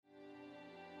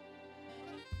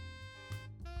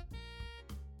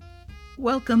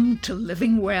Welcome to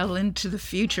Living Well into the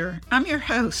Future. I'm your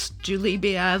host, Julie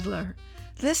B. Adler.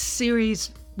 This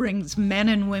series brings men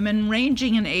and women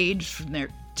ranging in age from their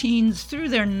teens through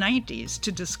their 90s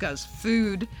to discuss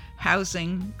food,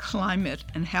 housing, climate,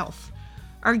 and health.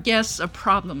 Our guests are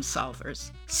problem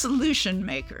solvers, solution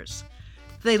makers.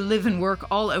 They live and work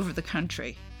all over the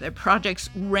country. Their projects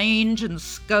range in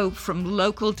scope from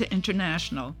local to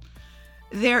international.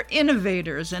 They're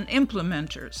innovators and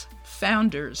implementers,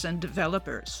 founders and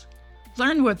developers.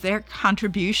 Learn what their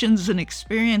contributions and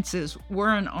experiences were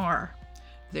and are,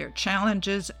 their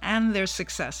challenges and their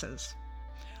successes.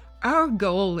 Our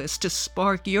goal is to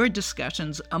spark your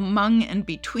discussions among and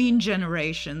between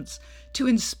generations to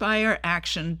inspire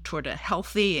action toward a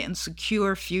healthy and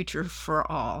secure future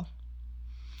for all.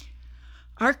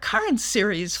 Our current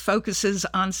series focuses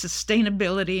on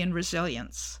sustainability and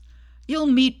resilience. You'll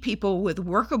meet people with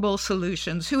workable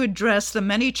solutions who address the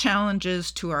many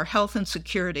challenges to our health and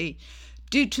security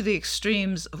due to the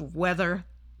extremes of weather,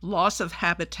 loss of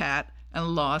habitat,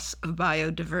 and loss of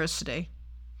biodiversity.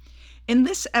 In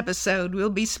this episode,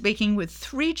 we'll be speaking with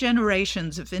 3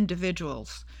 generations of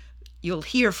individuals. You'll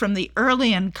hear from the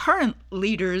early and current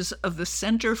leaders of the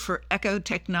Center for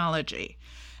Ecotechnology,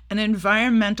 an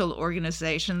environmental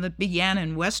organization that began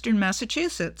in Western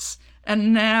Massachusetts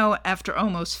and now, after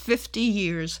almost 50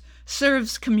 years,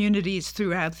 serves communities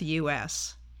throughout the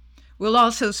U.S. We'll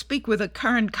also speak with a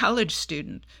current college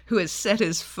student who has set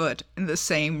his foot in the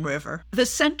same river. The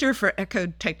Center for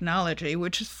Ecotechnology,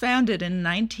 which was founded in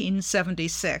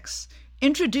 1976,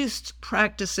 introduced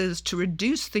practices to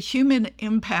reduce the human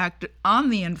impact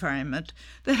on the environment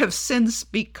that have since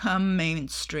become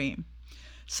mainstream.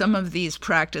 Some of these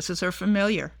practices are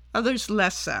familiar, others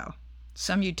less so.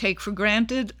 Some you take for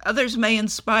granted, others may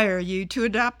inspire you to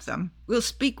adopt them. We'll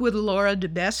speak with Laura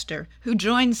Dubester, who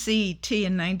joined CET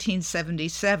in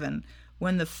 1977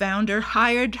 when the founder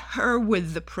hired her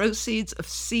with the proceeds of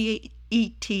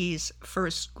CET's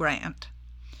first grant.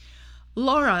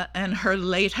 Laura and her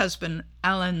late husband,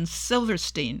 Alan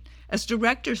Silverstein, as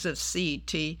directors of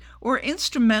CET, were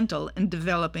instrumental in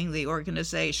developing the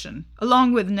organization,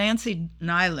 along with Nancy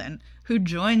Nylen, who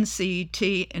joined CET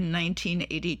in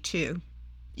 1982.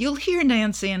 You'll hear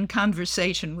Nancy in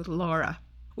conversation with Laura.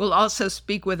 We'll also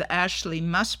speak with Ashley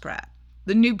Muspratt,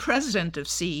 the new president of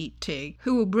CET,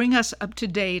 who will bring us up to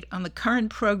date on the current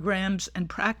programs and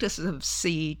practices of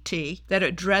CET that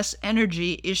address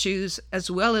energy issues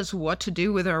as well as what to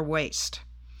do with our waste.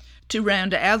 To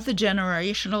round out the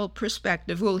generational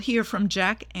perspective, we'll hear from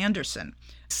Jack Anderson,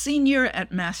 senior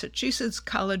at Massachusetts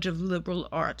College of Liberal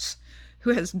Arts,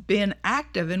 who has been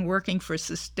active in working for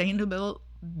sustainable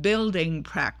building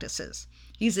practices.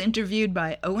 He's interviewed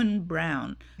by Owen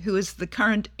Brown, who is the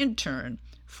current intern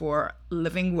for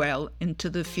Living Well into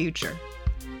the Future.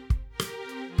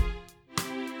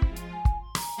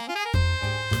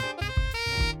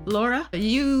 Laura,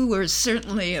 you were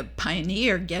certainly a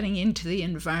pioneer getting into the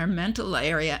environmental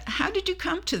area. How did you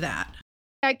come to that?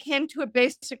 I came to it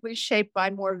basically shaped by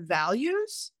more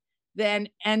values than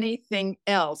anything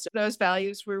else. Those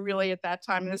values were really at that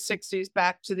time in the 60s,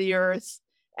 back to the earth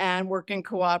and working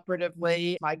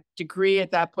cooperatively. My degree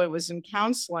at that point was in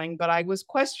counseling, but I was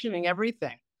questioning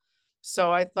everything.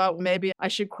 So I thought maybe I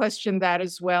should question that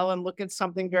as well and look at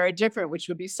something very different, which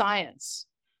would be science.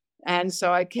 And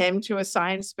so I came to a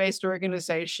science-based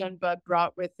organization, but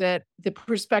brought with it the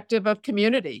perspective of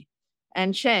community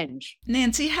and change.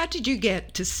 Nancy, how did you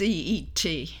get to CET?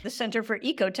 The Center for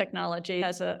Ecotechnology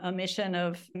has a mission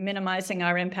of minimizing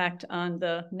our impact on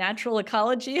the natural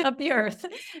ecology of the earth.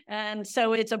 And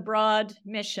so it's a broad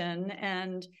mission.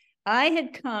 And I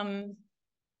had come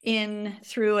in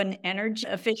through an energy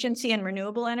efficiency and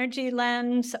renewable energy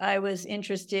lens. I was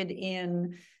interested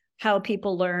in how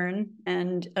people learn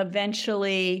and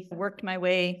eventually worked my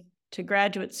way to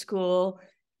graduate school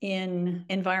in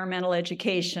environmental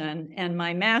education. And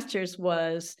my master's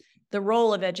was the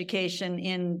role of education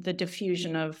in the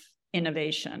diffusion of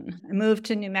innovation. I moved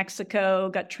to New Mexico,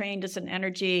 got trained as an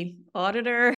energy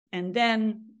auditor, and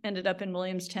then ended up in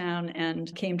Williamstown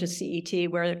and came to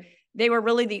CET, where they were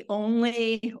really the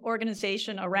only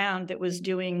organization around that was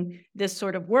doing this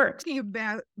sort of work. Talking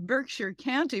about Berkshire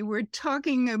County, we're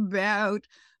talking about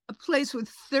a place with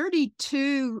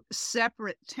 32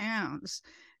 separate towns.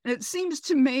 And it seems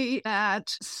to me that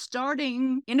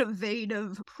starting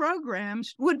innovative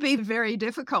programs would be very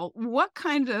difficult. What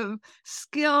kind of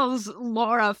skills,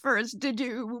 Laura, first did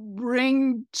you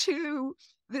bring to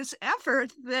this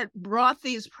effort that brought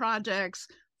these projects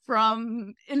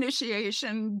from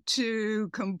initiation to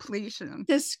completion?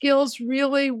 The skills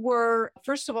really were,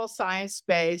 first of all,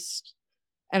 science-based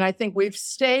And I think we've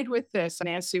stayed with this.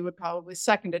 Nancy would probably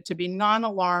second it, to be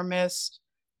non-alarmist,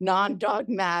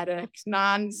 non-dogmatic,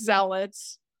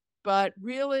 non-zealots, but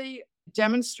really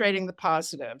demonstrating the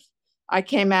positive. I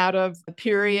came out of a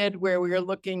period where we were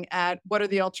looking at what are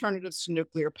the alternatives to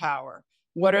nuclear power?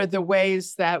 What are the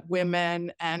ways that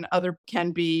women and other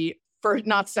can be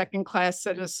not second-class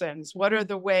citizens? What are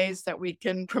the ways that we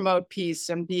can promote peace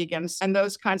and be against and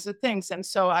those kinds of things? And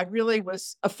so I really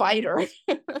was a fighter.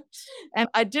 And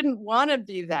I didn't want to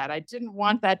be that. I didn't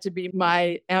want that to be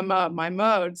my Emma, my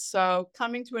mode. So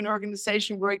coming to an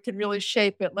organization where it could really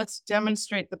shape it, let's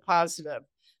demonstrate the positive.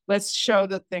 Let's show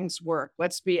that things work.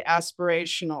 Let's be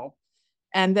aspirational.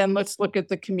 And then let's look at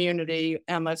the community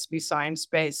and let's be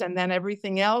science-based. And then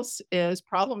everything else is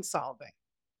problem solving.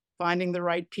 Finding the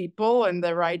right people in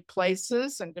the right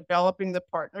places and developing the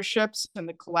partnerships and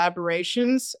the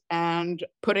collaborations and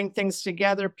putting things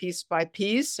together piece by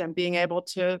piece and being able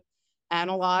to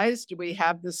analyze. Do we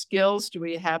have the skills? Do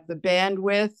we have the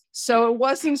bandwidth? So it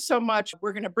wasn't so much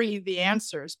we're going to bring you the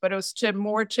answers, but it was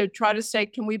more to try to say,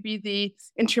 can we be the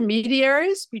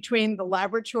intermediaries between the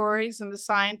laboratories and the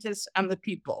scientists and the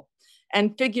people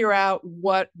and figure out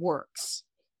what works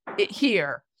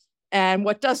here and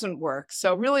what doesn't work.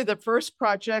 So really the first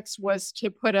projects was to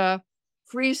put a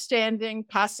freestanding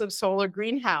passive solar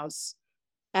greenhouse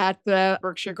at the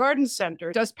Berkshire Garden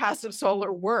Center. Does passive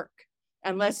solar work?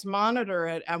 And let's monitor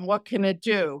it and what can it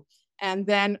do? And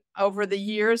then over the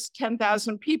years,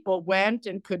 10,000 people went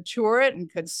and could tour it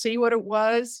and could see what it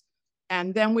was.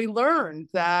 And then we learned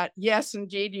that, yes,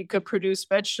 indeed, you could produce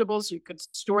vegetables, you could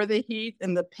store the heat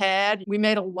in the pad. We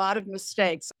made a lot of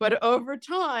mistakes, but over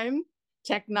time,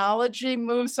 technology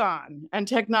moves on and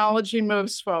technology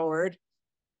moves forward.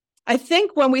 I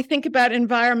think when we think about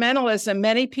environmentalism,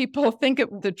 many people think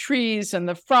of the trees and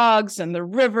the frogs and the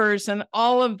rivers and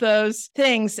all of those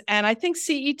things. And I think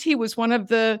CET was one of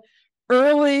the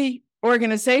early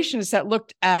organizations that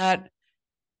looked at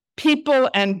people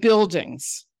and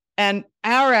buildings and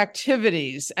our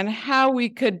activities and how we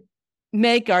could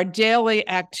make our daily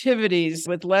activities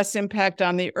with less impact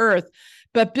on the earth.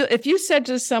 But if you said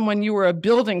to someone you were a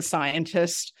building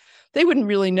scientist, they wouldn't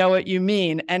really know what you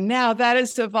mean. And now that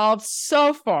has evolved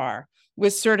so far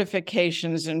with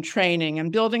certifications and training,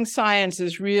 and building science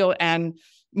is real, and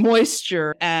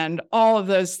moisture and all of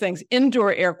those things,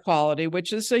 indoor air quality,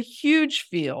 which is a huge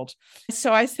field.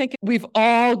 So I think we've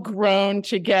all grown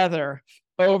together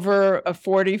over a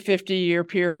 40, 50-year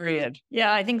period.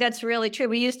 Yeah, I think that's really true.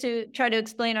 We used to try to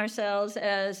explain ourselves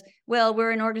as, well, we're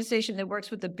an organization that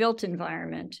works with the built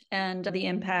environment and the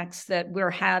impacts that we're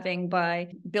having by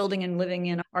building and living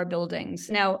in our buildings.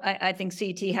 Now, I think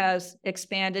CET has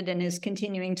expanded and is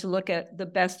continuing to look at the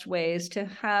best ways to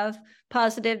have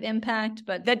positive impact,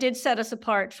 but that did set us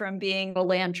apart from being a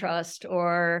land trust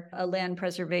or a land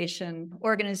preservation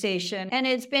organization. And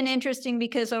it's been interesting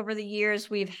because over the years,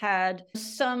 we've had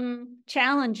some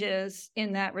challenges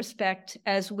in that respect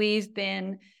as we've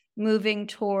been moving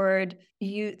toward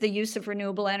the use of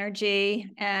renewable energy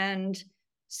and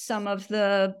some of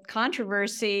the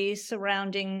controversy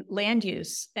surrounding land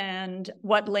use and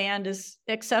what land is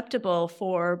acceptable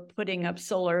for putting up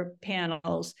solar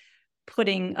panels,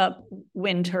 putting up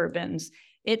wind turbines.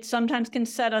 It sometimes can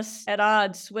set us at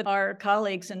odds with our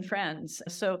colleagues and friends.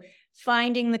 So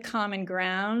finding the common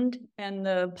ground and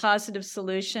the positive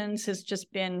solutions has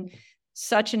just been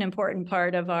such an important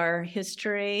part of our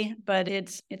history, but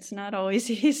it's not always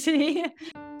easy.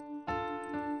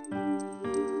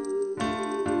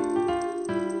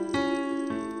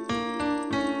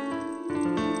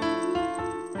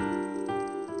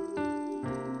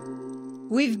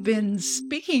 We've been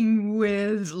speaking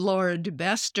with Laura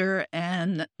Dubester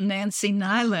and Nancy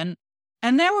Nylen,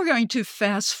 and now we're going to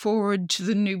fast forward to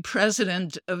the new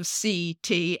president of CET,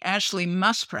 Ashley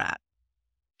Muspratt.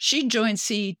 She joined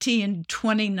CET in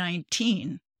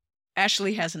 2019.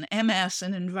 Ashley has an MS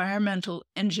in environmental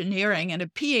engineering and a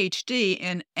PhD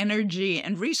in energy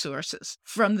and resources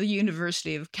from the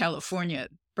University of California,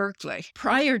 Berkeley.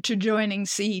 Prior to joining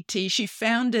CET, she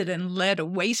founded and led a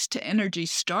waste-to-energy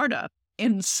startup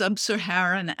in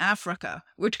sub-Saharan Africa,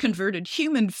 which converted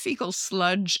human fecal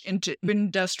sludge into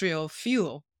industrial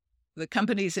fuel. The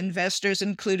company's investors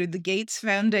included the Gates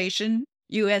Foundation,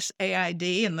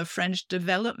 USAID, and the French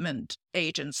Development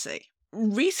Agency.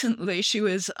 Recently, she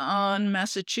was on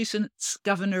Massachusetts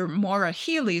Governor Maura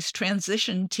Healey's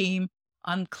transition team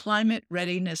on climate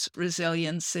readiness,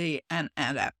 resiliency, and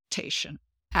adaptation.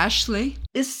 Ashley,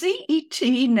 is CET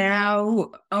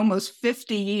now almost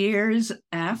 50 years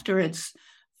after its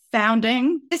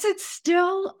founding? Is it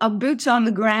still a boots on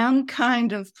the ground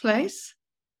kind of place?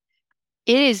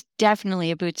 It is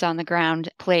definitely a boots on the ground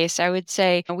place. I would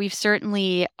say we've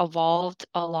certainly evolved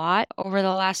a lot over the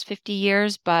last 50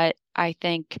 years, but I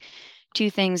think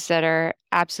two things that are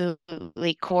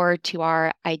absolutely core to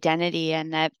our identity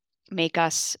and that make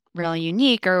us really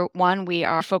unique are one, we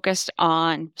are focused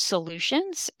on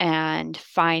solutions and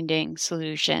finding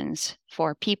solutions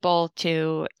for people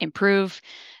to improve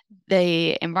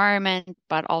the environment,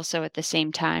 but also at the same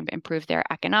time improve their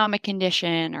economic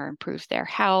condition or improve their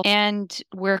health. And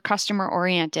we're customer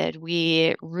oriented.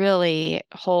 We really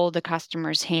hold the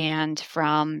customer's hand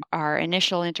from our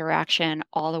initial interaction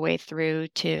all the way through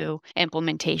to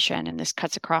implementation. And this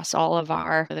cuts across all of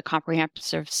the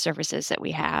comprehensive services that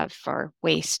we have for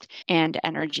waste and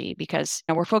energy, because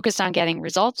we're focused on getting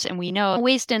results. And we know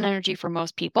waste and energy for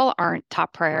most people aren't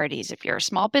top priorities. If you're a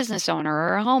small business owner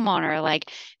or a homeowner,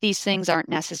 like these things aren't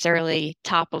necessarily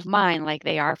top of mind like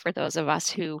they are for those of us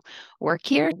who work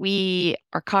here. We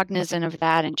are cognizant of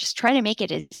that and just try to make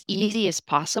it as easy as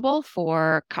possible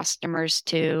for customers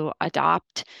to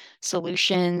adopt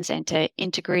solutions and to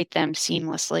integrate them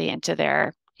seamlessly into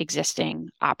their existing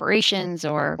operations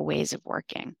or ways of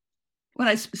working. When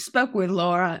I spoke with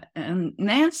Laura and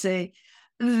Nancy,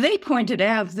 they pointed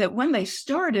out that when they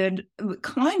started,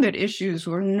 climate issues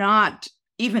were not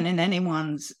even in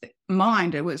anyone's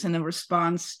mind. It was in a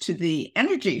response to the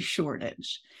energy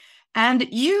shortage. And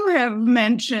you have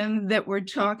mentioned that we're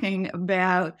talking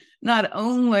about not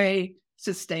only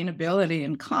sustainability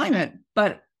and climate,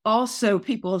 but also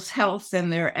people's health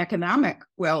and their economic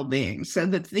well-being, so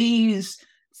that these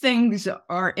things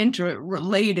are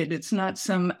interrelated. It's not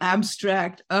some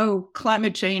abstract, oh,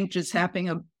 climate change is happening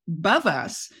above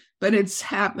us, but it's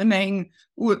happening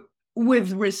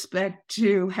with respect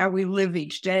to how we live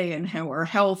each day and how our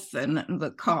health and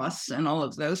the costs and all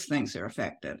of those things are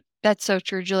affected. That's so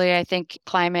true, Julie. I think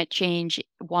climate change,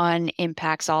 one,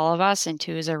 impacts all of us, and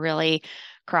two, is a really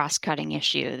cross-cutting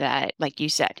issue that, like you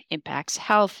said, impacts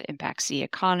health, impacts the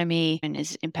economy, and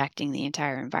is impacting the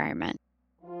entire environment.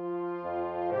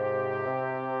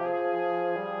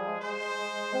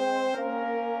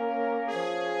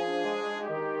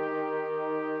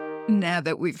 Now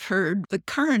that we've heard the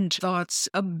current thoughts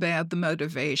about the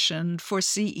motivation for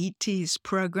CET's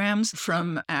programs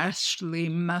from Ashley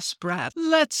Muspratt,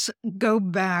 let's go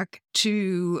back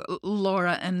to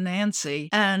Laura and Nancy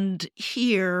and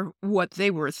hear what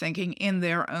they were thinking in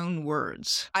their own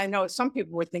words. I know some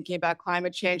people were thinking about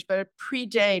climate change, but it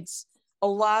predates a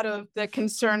lot of the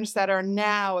concerns that are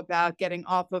now about getting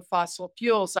off of fossil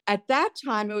fuels. At that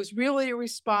time, it was really a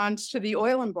response to the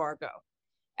oil embargo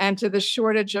and to the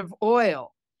shortage of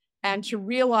oil, and to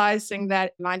realizing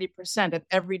that 90% of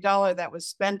every dollar that was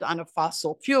spent on a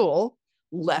fossil fuel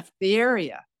left the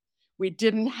area. We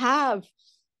didn't have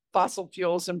fossil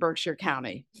fuels in Berkshire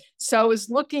County. So I was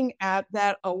looking at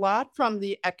that a lot from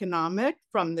the economic,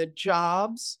 from the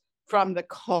jobs, from the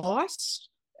cost,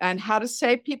 and how to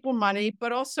save people money,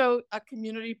 but also a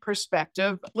community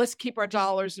perspective. Let's keep our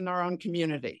dollars in our own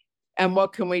community. And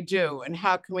what can we do? And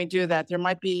how can we do that? There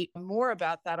might be more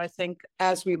about that, I think,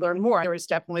 as we learn more. There is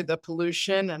definitely the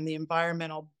pollution and the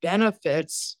environmental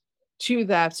benefits to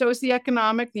that. So it's the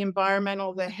economic, the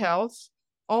environmental, the health.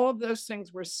 All of those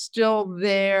things were still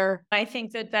there. I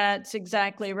think that that's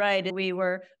exactly right. We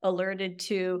were alerted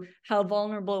to how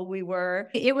vulnerable we were.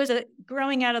 It was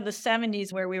growing out of the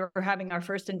 70s where we were having our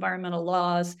first environmental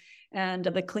laws and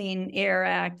the Clean Air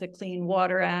Act, the Clean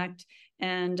Water Act.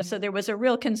 And so there was a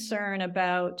real concern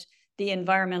about the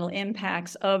environmental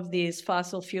impacts of these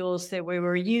fossil fuels that we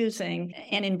were using,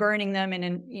 and in burning them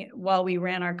and while we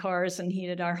ran our cars and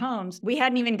heated our homes. We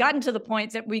hadn't even gotten to the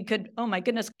point that we could, oh my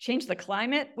goodness, change the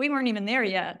climate. We weren't even there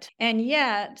yet. And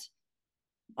yet,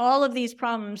 all of these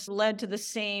problems led to the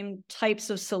same types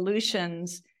of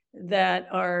solutions that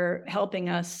are helping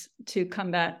us to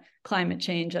combat climate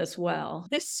change as well.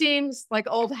 This seems like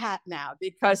old hat now,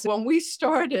 because when we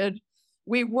started,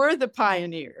 we were the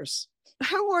pioneers.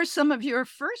 Who were some of your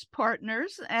first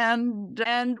partners, and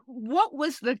what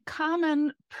was the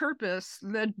common purpose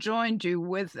that joined you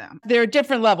with them? There are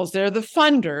different levels. There are the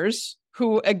funders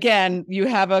who, again, you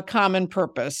have a common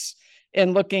purpose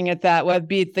in looking at that, whether it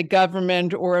be the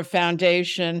government or a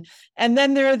foundation. And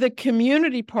then there are the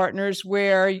community partners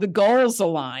where the goals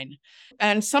align.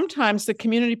 And sometimes the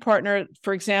community partner,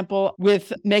 for example,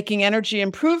 with making energy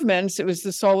improvements, it was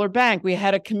the Solar Bank. We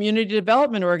had a community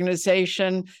development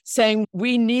organization saying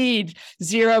we need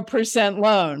 0%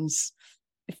 loans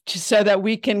so that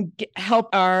we can help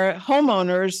our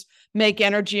homeowners make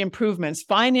energy improvements.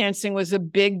 Financing was a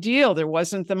big deal. There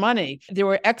wasn't the money. There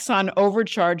were Exxon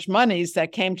overcharge monies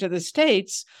that came to the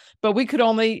states, but we could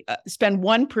only spend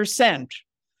 1%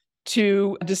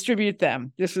 to distribute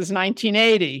them. This was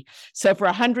 1980. So for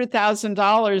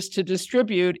 $100,000 to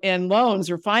distribute in loans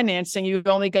or financing, you've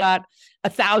only got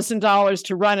 $1,000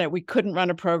 to run it. We couldn't run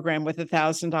a program with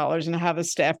 $1,000 and have a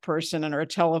staff person or a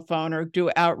telephone or do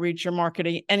outreach or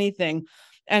marketing, anything.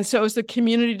 And so it was the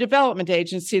community development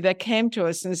agency that came to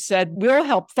us and said, we'll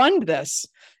help fund this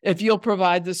if you'll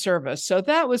provide the service. So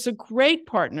that was a great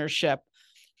partnership.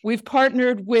 We've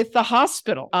partnered with the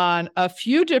hospital on a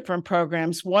few different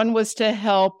programs. One was to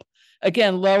help,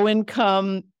 again,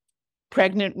 low-income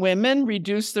pregnant women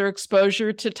reduce their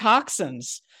exposure to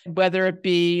toxins, whether it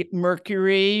be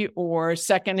mercury or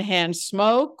secondhand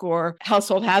smoke or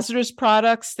household hazardous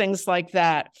products, things like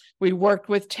that. We worked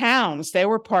with towns. They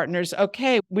were partners.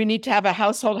 Okay, we need to have a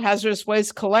household hazardous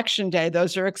waste collection day.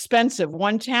 Those are expensive.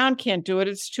 One town can't do it.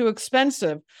 It's too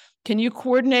expensive. Can you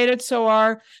coordinate it so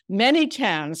our many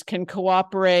towns can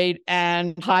cooperate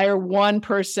and hire one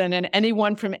person and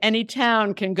anyone from any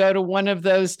town can go to one of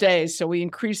those days? So we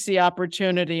increase the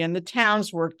opportunity and the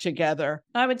towns work together.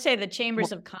 I would say the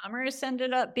chambers of commerce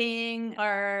ended up being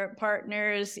our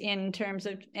partners in terms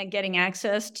of getting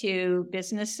access to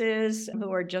businesses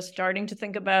who are just starting to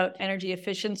think about energy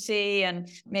efficiency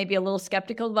and maybe a little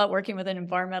skeptical about working with an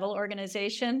environmental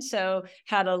organization. So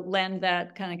how to lend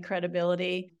that kind of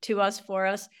credibility to us for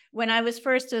us. When I was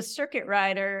first a circuit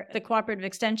rider, the Cooperative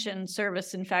Extension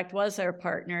Service, in fact, was our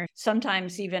partner.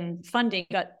 Sometimes even funding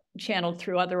got channeled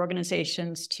through other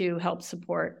organizations to help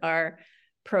support our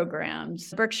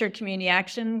programs. Berkshire Community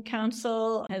Action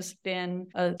Council has been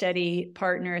a steady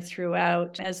partner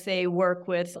throughout as they work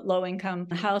with low-income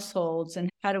households and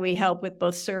how do we help with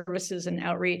both services and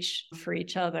outreach for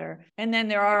each other. And then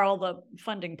there are all the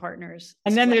funding partners.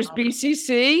 And then there's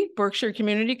BCC, Berkshire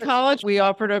Community College. We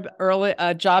offered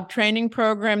a job training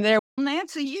program there.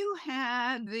 Nancy, you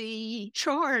had the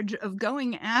charge of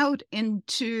going out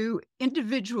into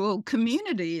individual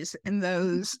communities in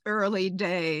those early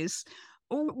days.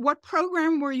 What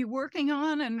program were you working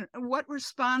on and what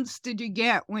response did you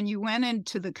get when you went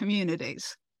into the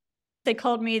communities? They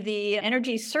called me the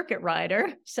energy circuit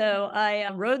rider. So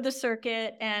I rode the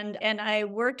circuit and I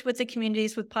worked with the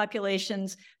communities with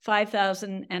populations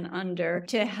 5,000 and under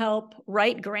to help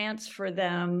write grants for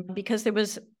them because there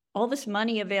was all this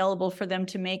money available for them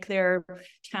to make their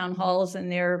town halls and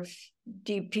their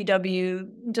DPW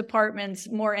departments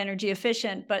more energy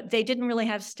efficient, but they didn't really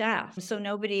have staff. So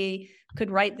nobody could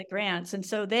write the grants. And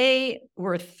so they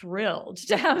were thrilled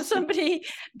to have somebody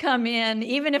come in.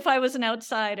 Even if I was an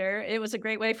outsider, it was a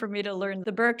great way for me to learn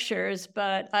the Berkshires.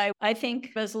 But I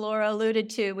think, as Laura alluded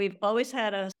to, we've always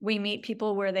had a we meet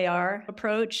people where they are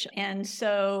approach. And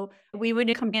so we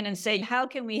would come in and say, how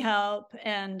can we help?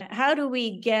 And how do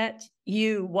we get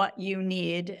you what you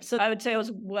need? So I would say it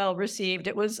was well received.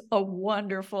 It was a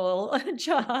wonderful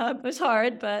job. It was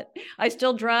hard, but I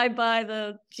still drive by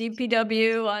the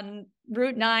DPW on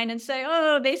Route 9 and say,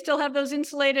 oh, they still have those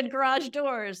insulated garage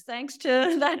doors, thanks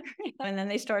to that. And then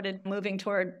they started moving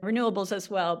toward renewables as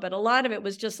well. But a lot of it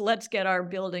was just, let's get our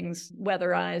buildings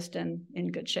weatherized and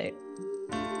in good shape.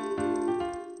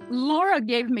 Laura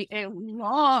gave me a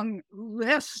long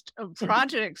list of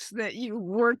projects that you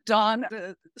worked on: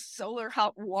 the solar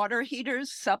hot water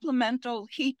heaters, supplemental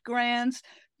heat grants,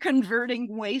 converting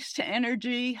waste to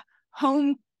energy,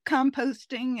 home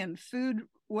composting and food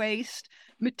waste,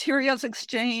 materials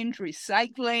exchange,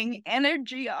 recycling,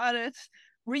 energy audits,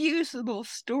 reusable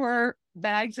store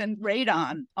bags, and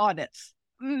radon audits.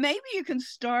 Maybe you can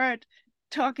start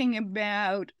talking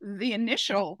about the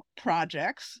initial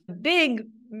projects. The big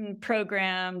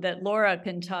program that Laura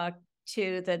can talk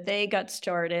to that they got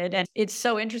started. And it's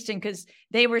so interesting because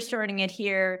they were starting it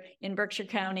here in Berkshire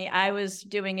County. I was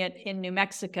doing it in New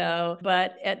Mexico,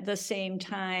 but at the same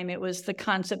time, it was the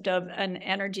concept of an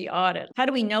energy audit. How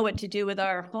do we know what to do with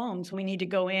our homes? We need to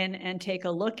go in and take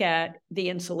a look at the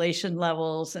insulation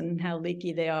levels and how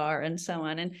leaky they are and so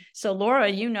on. And so Laura,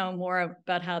 you know more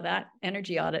about how that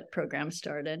energy audit program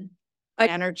started.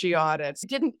 Energy audits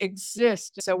didn't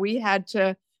exist. So we had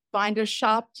to find a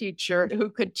shop teacher who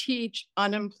could teach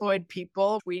unemployed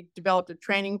people. We developed a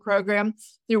training program.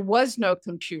 There was no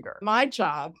computer. My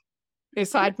job,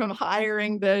 aside from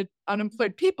hiring the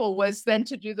unemployed people, was then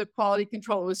to do the quality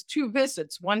control. It was 2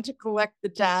 visits, one to collect the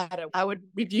data. I would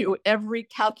review every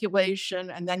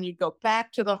calculation, and then you'd go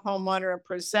back to the homeowner and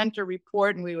present a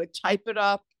report, and we would type it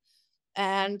up.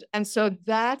 And so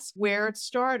that's where it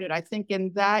started. I think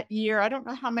in that year, I don't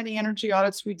know how many energy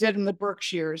audits we did in the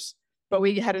Berkshires, but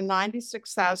we had a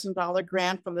 $96,000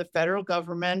 grant from the federal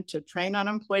government to train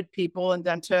unemployed people and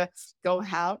then to go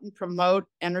out and promote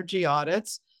energy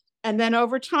audits. And then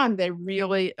over time, they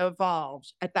really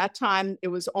evolved. At that time, it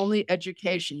was only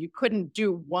education. You couldn't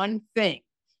do one thing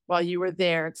while you were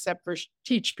there except for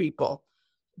teach people,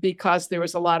 because there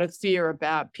was a lot of fear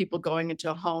about people going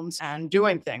into homes and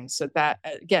doing things. So that,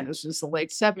 again, this was the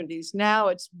late 70s. Now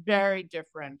it's very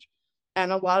different.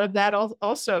 And a lot of that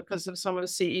also because of some of the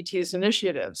CET's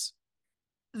initiatives.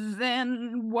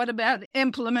 Then what about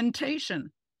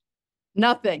implementation?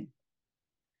 Nothing.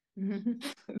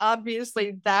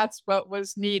 Obviously, that's what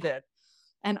was needed.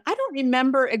 And I don't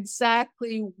remember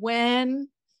exactly when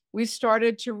we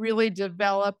started to really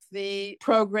develop the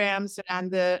programs and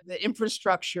the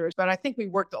infrastructure, but I think we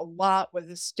worked a lot with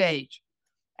the state.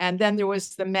 And then there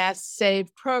was the Mass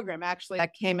Save program, actually,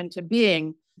 that came into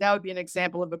being. That would be an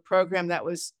example of a program that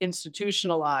was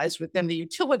institutionalized within the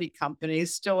utility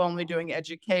companies, still only doing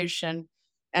education.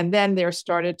 And then there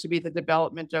started to be the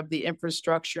development of the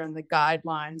infrastructure and the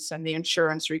guidelines and the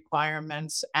insurance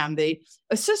requirements and the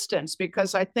assistance,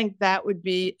 because I think that would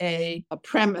be a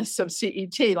premise of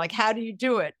CET. Like, how do you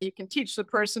do it? You can teach the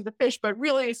person to fish, but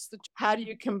really it's how do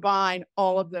you combine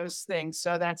all of those things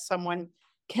so that someone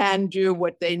can do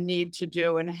what they need to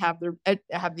do and have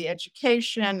the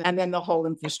education and then the whole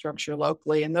infrastructure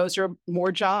locally. And those are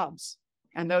more jobs.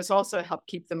 And those also help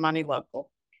keep the money local.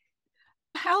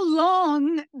 How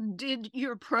long did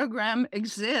your program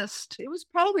exist? It was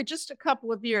probably just a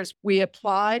couple of years. We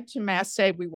applied to Mass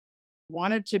Save. We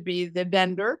wanted to be the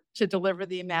vendor to deliver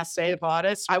the Mass Save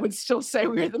audits. I would still say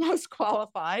we were the most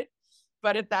qualified.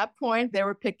 But at that point, they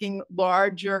were picking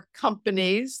larger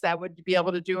companies that would be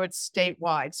able to do it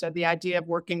statewide. So the idea of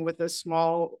working with a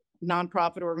small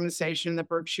nonprofit organization in the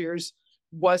Berkshires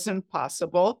wasn't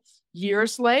possible.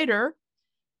 Years later,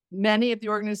 many of the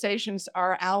organizations,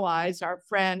 our allies, our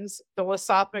friends,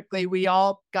 philosophically, we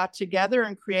all got together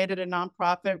and created a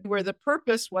nonprofit where the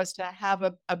purpose was to have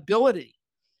an ability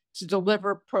to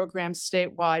deliver programs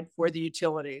statewide for the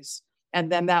utilities.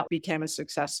 And then that became a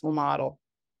successful model.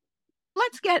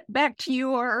 Let's get back to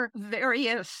your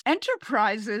various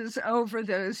enterprises over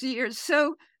those years.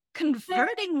 So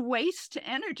converting waste to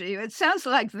energy, it sounds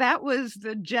like that was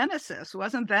the genesis.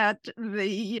 Wasn't that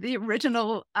the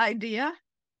original idea?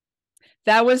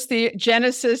 That was the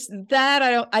genesis.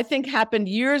 That I think happened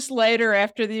years later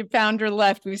after the founder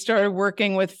left. We started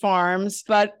working with farms.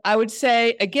 But I would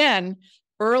say, again,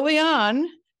 early on,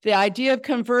 the idea of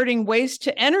converting waste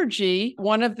to energy,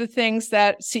 one of the things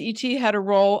that CET had a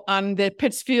role on the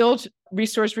Pittsfield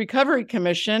Resource Recovery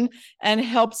Commission and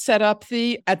helped set up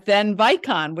at then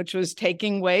Vicon, which was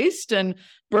taking waste and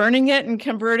burning it and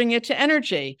converting it to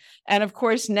energy. And of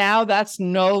course, now that's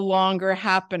no longer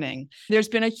happening. There's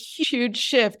been a huge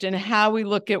shift in how we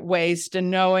look at waste and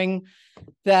knowing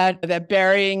that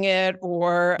burying it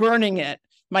or burning it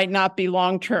might not be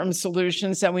long-term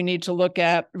solutions, that we need to look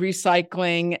at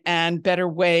recycling and better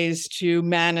ways to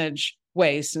manage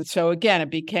waste. And so again, it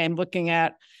became looking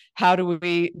at how do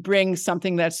we bring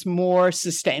something that's more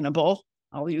sustainable,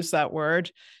 I'll use that word,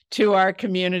 to our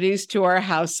communities, to our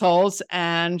households,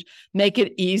 and make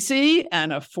it easy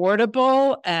and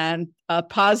affordable and a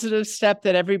positive step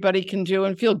that everybody can do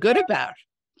and feel good about.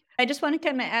 I just want to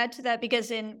kind of add to that,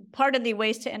 because in part of the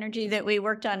waste to energy that we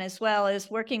worked on as well is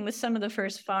working with some of the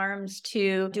first farms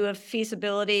to do a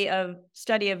feasibility of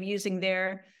study of using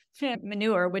their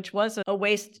manure, which was a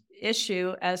waste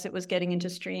issue as it was getting into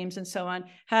streams and so on,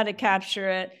 how to capture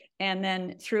it, and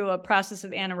then through a process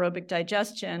of anaerobic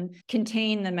digestion,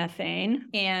 contain the methane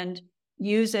and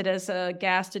use it as a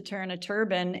gas to turn a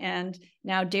turbine. And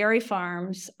now dairy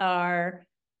farms are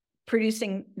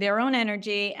producing their own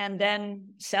energy and then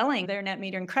selling their net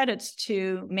metering credits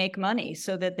to make money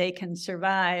so that they can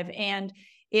survive. And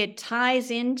it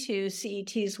ties into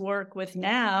CET's work with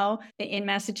now in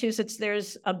Massachusetts,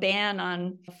 there's a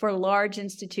ban for large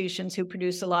institutions who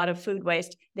produce a lot of food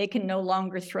waste. They can no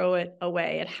longer throw it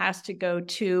away. It has to go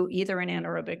to either an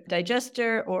anaerobic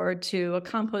digester or to a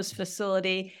compost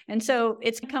facility. And so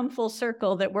it's come full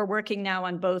circle that we're working now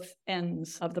on both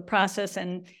ends of the process.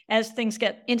 And as things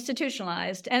get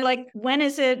institutionalized, and like, when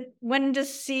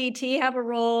does CET have a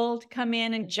role to come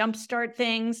in and jumpstart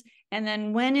things? And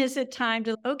then when is it time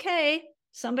to, okay,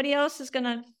 somebody else is going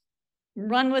to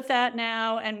run with that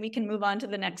now, and we can move on to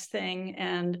the next thing,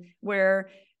 and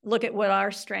look at what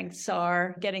our strengths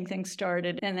are, getting things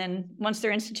started. And then once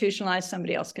they're institutionalized,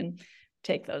 somebody else can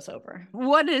take those over.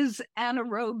 What is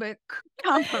anaerobic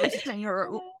composting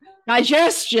or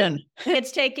digestion?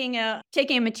 It's taking a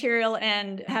material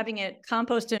and having it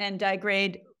composted and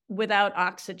degrade without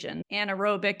oxygen.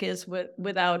 Anaerobic is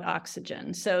without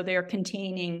oxygen. So they're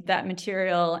containing that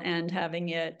material and having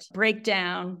it break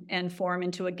down and form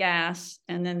into a gas,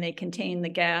 and then they contain the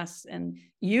gas and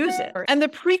use it. And the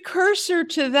precursor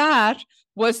to that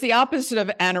was the opposite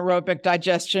of anaerobic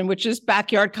digestion, which is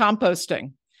backyard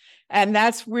composting. And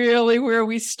that's really where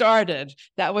we started.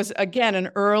 That was, again, an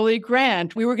early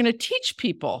grant. We were going to teach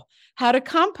people how to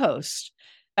compost.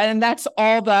 And that's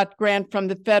all that grant from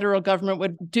the federal government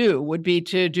would be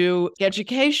to do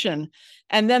education.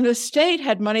 And then the state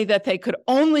had money that they could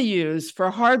only use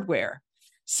for hardware.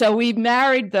 So we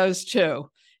married those two.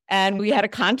 And we had a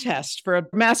contest for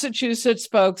Massachusetts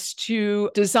folks to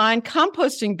design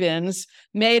composting bins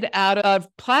made out of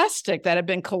plastic that had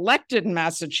been collected in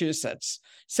Massachusetts.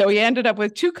 So we ended up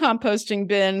with 2 composting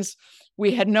bins.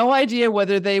 We had no idea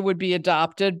whether they would be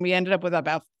adopted. We ended up with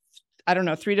about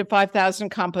 3,000 to 5,000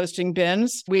 composting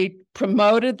bins. We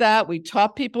promoted that. We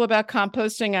taught people about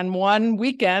composting, and one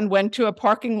weekend went to a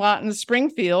parking lot in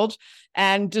Springfield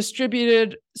and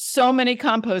distributed so many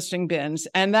composting bins.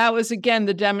 And that was, again,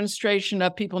 the demonstration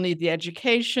of people need the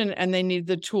education and they need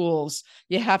the tools.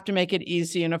 You have to make it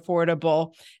easy and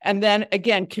affordable. And then,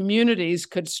 again, communities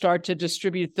could start to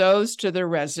distribute those to their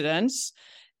residents.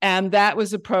 And that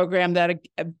was a program that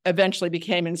eventually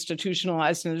became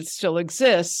institutionalized, and it still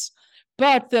exists.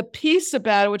 But the piece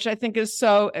about it, which I think is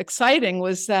so exciting,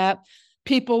 was that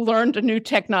people learned a new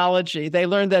technology. They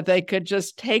learned that they could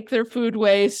just take their food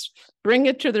waste, bring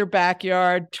it to their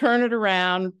backyard, turn it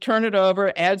around, turn it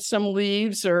over, add some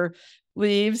leaves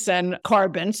and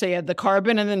carbon. So you had the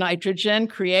carbon and the nitrogen,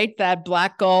 create that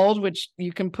black gold, which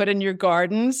you can put in your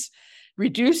gardens,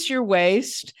 reduce your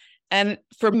waste. And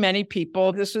for many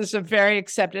people, this was a very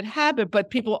accepted habit, but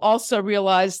people also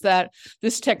realized that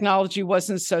this technology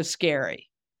wasn't so scary.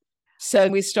 So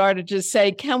we started to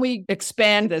say, can we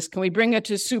expand this? Can we bring it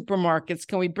to supermarkets?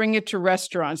 Can we bring it to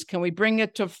restaurants? Can we bring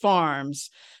it to farms?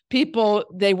 People,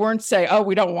 they weren't saying, oh,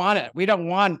 we don't want it. We don't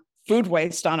want food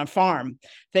waste on a farm.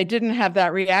 They didn't have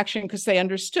that reaction because they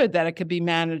understood that it could be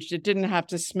managed. It didn't have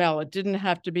to smell. It didn't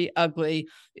have to be ugly.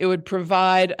 It would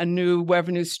provide a new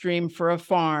revenue stream for a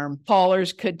farm.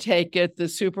 Haulers could take it. The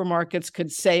supermarkets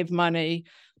could save money,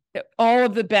 all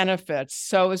of the benefits.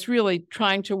 So it was really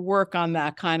trying to work on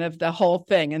that kind of the whole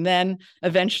thing. And then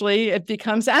eventually it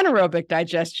becomes anaerobic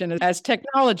digestion as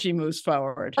technology moves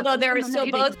forward. Although there is still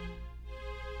both.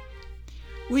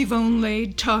 We've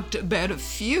only talked about a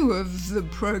few of the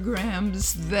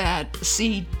programs that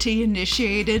CET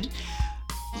initiated.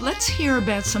 Let's hear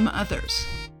about some others.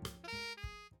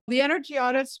 The energy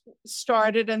audits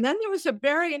started, and then there was a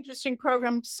very interesting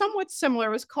program, somewhat similar.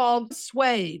 It was called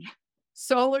SWADE,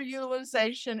 Solar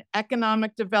Utilization,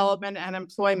 Economic Development, and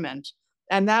Employment.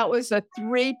 And that was a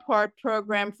 3-part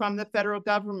program from the federal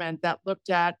government that looked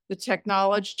at the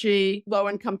technology,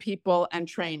 low-income people, and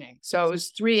training. So it was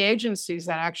 3 agencies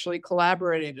that actually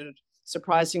collaborated,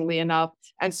 surprisingly enough.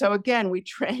 And so again, we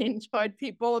trained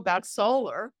people about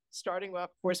solar, starting, of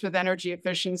course, with energy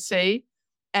efficiency.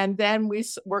 And then we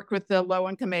worked with the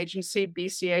low-income agency,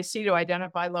 BCAC, to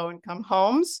identify low-income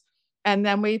homes. And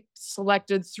then we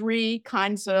selected 3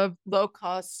 kinds of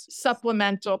low-cost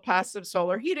supplemental passive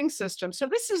solar heating systems. So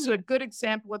this is a good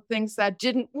example of things that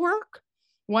didn't work.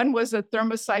 One was a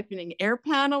thermosiphoning air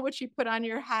panel, which you put on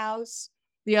your house.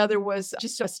 The other was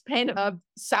just a pane of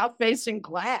south-facing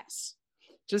glass,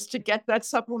 just to get that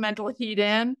supplemental heat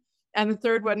in. And the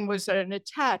third one was an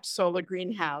attached solar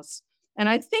greenhouse. And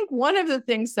I think one of the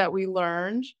things that we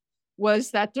learned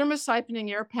was that thermosiphoning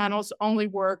air panels only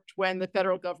worked when the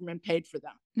federal government paid for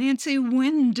them. Nancy,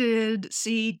 when did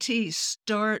CET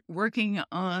start working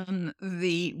on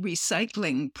the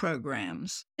recycling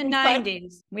programs? In the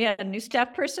 90s. We had a new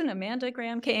staff person, Amanda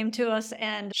Graham, came to us,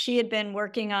 and she had been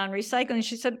working on recycling.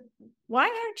 She said, why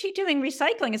aren't you doing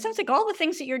recycling? It sounds like all the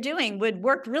things that you're doing would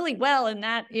work really well in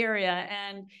that area.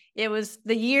 And it was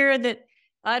the year that,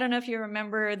 I don't know if you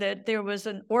remember, that there was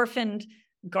an orphaned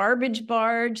garbage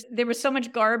barge. There was so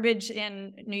much garbage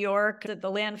in New York that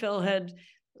the landfill had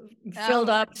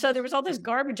filled up. So there was all this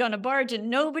garbage on a barge and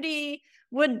nobody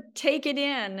would take it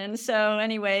in. And so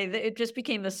anyway, it just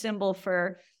became the symbol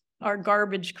for our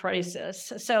garbage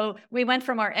crisis. So we went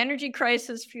from our energy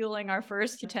crisis fueling our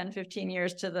first 10, 15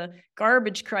 years to the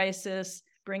garbage crisis,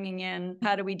 bringing in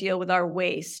how do we deal with our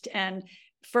waste? And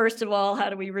first of all, how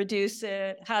do we reduce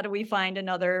it? How do we find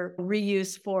another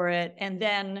reuse for it? And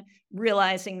then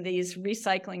realizing these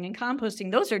recycling and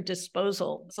composting, those are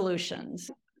disposal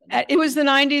solutions. It was the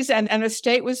 90s and the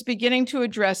state was beginning to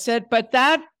address it, but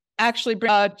that actually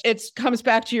it comes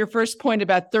back to your first point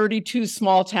about 32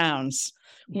 small towns.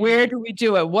 Yeah. Where do we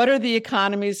do it? What are the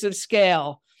economies of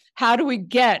scale? how do we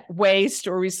get waste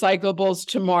or recyclables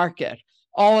to market?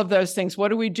 All of those things. What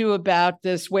do we do about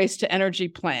this waste to energy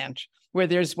plant where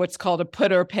there's what's called a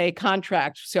put or pay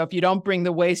contract? So if you don't bring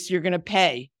the waste, you're going to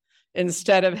pay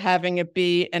instead of having it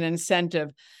be an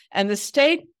incentive. And the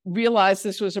state realized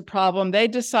this was a problem. They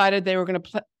decided they were going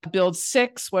to build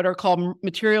 6 what are called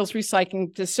materials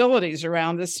recycling facilities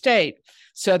around the state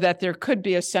so that there could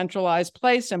be a centralized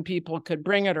place and people could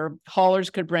bring it or haulers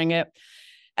could bring it.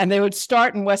 And they would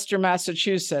start in Western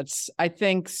Massachusetts, I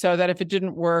think, so that if it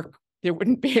didn't work, it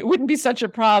wouldn't be such a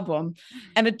problem.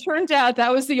 And it turned out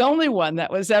that was the only one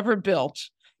that was ever built.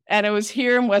 And it was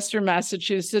here in Western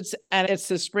Massachusetts, and it's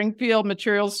the Springfield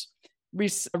Materials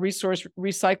Resource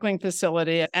Recycling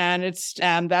Facility. And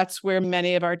that's where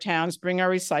many of our towns bring our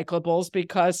recyclables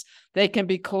because they can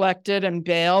be collected and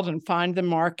baled and find the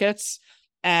markets.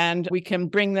 And we can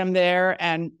bring them there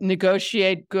and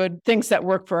negotiate good things that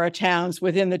work for our towns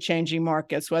within the changing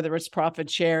markets, whether it's profit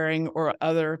sharing or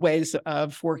other ways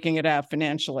of working it out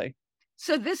financially.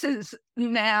 So this is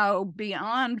now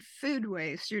beyond food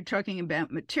waste. You're talking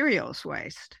about materials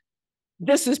waste.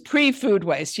 This is pre-food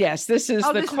waste. Yes, this is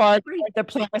the cardboard, the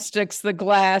plastics, the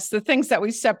glass, the things that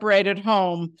we separate at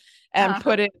home and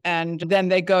put it, and then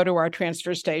they go to our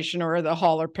transfer station or the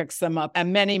hauler picks them up.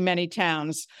 And many, many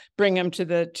towns bring them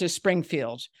to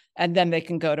Springfield, and then they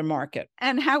can go to market.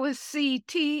 And how is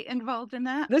CET involved in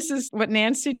that? This is what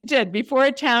Nancy did. Before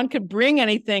a town could bring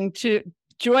anything to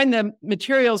join the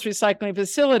materials recycling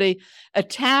facility, a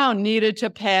town needed to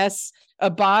pass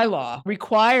a bylaw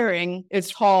requiring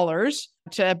its haulers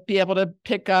to be able to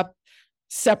pick up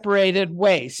separated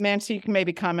waste. Nancy, you can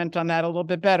maybe comment on that a little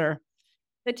bit better.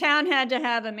 The town had to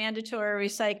have a mandatory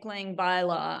recycling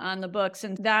bylaw on the books.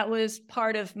 And that was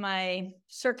part of my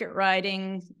circuit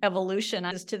riding evolution,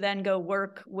 is to then go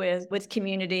work with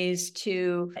communities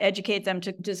to educate them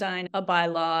to design a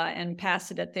bylaw and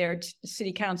pass it at their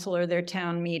city council or their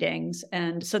town meetings.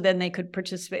 And so then they could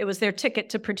participate. It was their ticket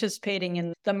to participating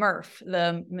in the MRF,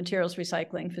 the materials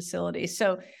recycling facility.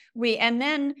 So and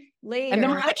then later. And then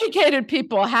we're educated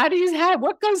people.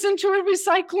 What goes into a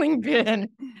recycling bin?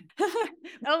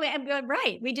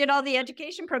 Right. We did all the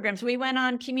education programs. We went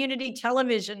on community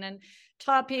television and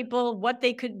taught people what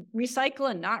they could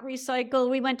recycle and not recycle.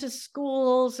 We went to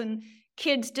schools and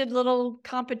kids did little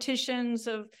competitions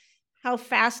of how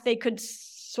fast they could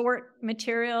sort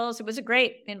materials. It was a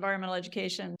great environmental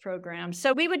education program.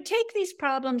 So we would take these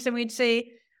problems and we'd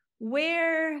say,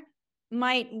 where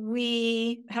might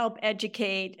we help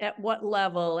educate at what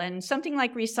level? And something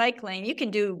like recycling, you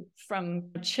can do from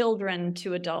children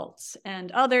to adults, and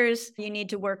others, you need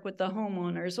to work with the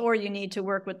homeowners or you need to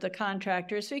work with the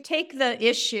contractors. So we take the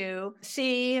issue,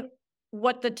 see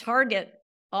what the target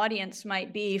audience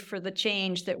might be for the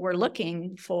change that we're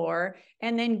looking for,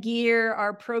 and then gear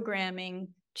our programming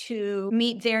to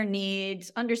meet their needs,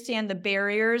 understand the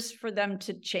barriers for them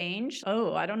to change.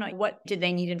 Oh, I don't know. What did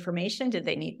they need? Information? Did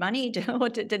they need money?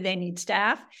 Did they need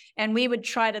staff? And we would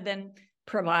try to then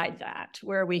provide that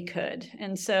where we could.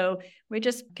 And so we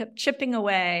just kept chipping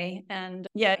away. And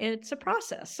yeah, it's a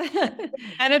process.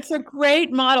 And it's a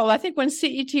great model. I think when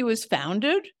CET was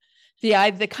founded,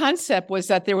 the concept was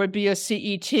that there would be a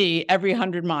CET every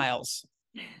 100 miles.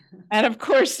 And of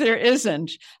course, there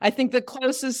isn't. I think the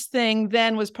closest thing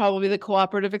then was probably the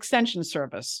Cooperative Extension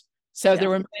Service. So there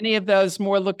were many of those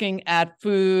more looking at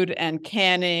food and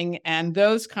canning and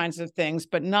those kinds of things,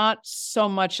 but not so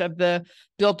much of the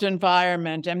built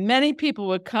environment. And many people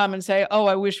would come and say, oh,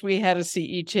 I wish we had a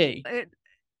CET.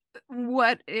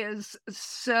 What is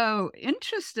so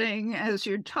interesting as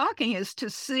you're talking is to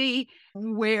see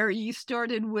where you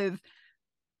started with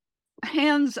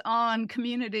hands-on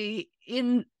community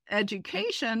in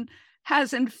education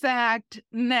has in fact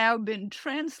now been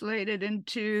translated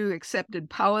into accepted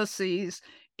policies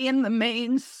in the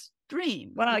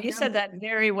mainstream. Wow, you said that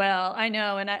very well. I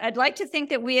know. And I'd like to think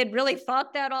that we had really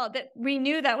thought that that we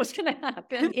knew that was going to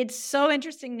happen. It's so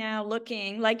interesting now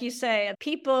looking, like you say,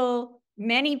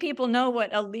 many people know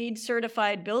what a LEED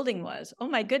certified building was. Oh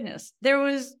my goodness.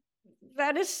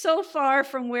 That is so far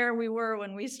from where we were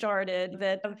when we started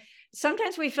that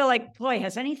sometimes we feel like, boy,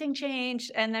 has anything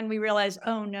changed? And then we realize,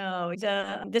 oh no,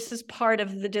 this is part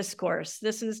of the discourse.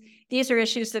 These are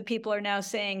issues that people are now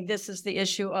saying, this is the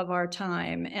issue of our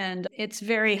time. And it's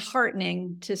very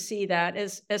heartening to see that,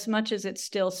 as much as it's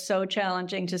still so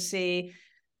challenging to see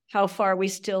how far we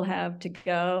still have to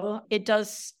go. It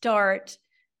does start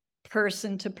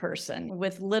person to person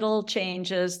with little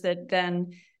changes that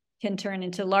then can turn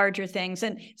into larger things.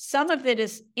 And some of it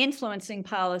is influencing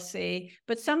policy,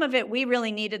 but some of it, we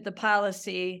really needed the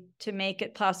policy to make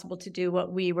it possible to do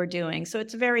what we were doing. So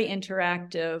it's very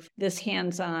interactive, this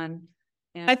hands-on.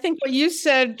 I think what you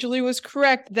said, Julie, was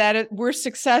correct, that we're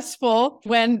successful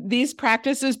when these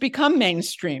practices become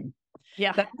mainstream.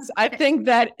 Yeah. I think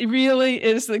that really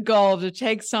is the goal, to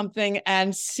take something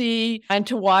and see and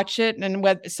to watch it, and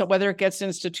whether it gets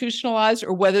institutionalized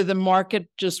or whether the market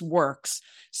just works.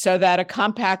 So that a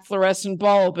compact fluorescent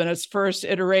bulb in its first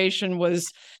iteration was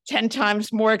 10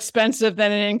 times more expensive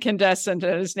than an incandescent,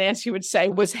 and as Nancy would say,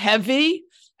 was heavy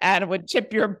and it would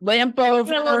tip your lamp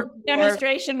over. A little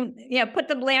demonstration, put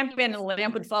the lamp in and the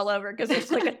lamp would fall over because it's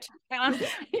like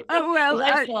a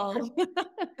light bulb.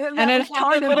 And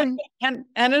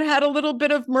it had a little bit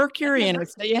of mercury in it,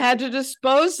 so you had to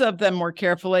dispose of them more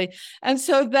carefully. And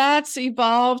so that's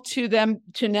evolved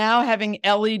to now having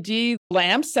LED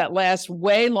lamps that last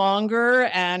way longer,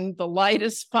 and the light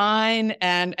is fine.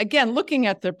 And again, looking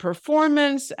at the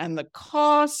performance and the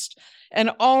cost and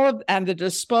and the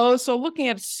disposal, looking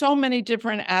at so many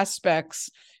different aspects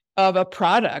of a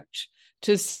product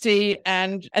to see,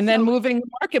 and then moving the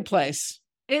marketplace.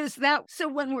 Is that so?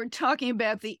 When we're talking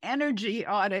about the energy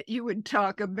audit, you would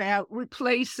talk about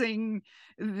replacing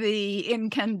the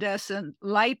incandescent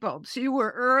light bulbs. You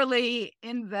were early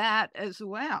in that as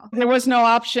well. There was no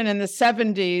option in the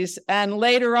 70s. And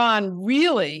later on,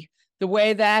 really, the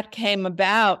way that came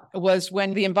about was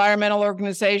when the environmental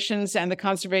organizations and the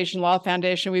Conservation Law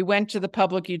Foundation, we went to the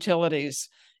public utilities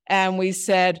and we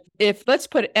said, let's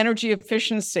put energy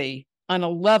efficiency on a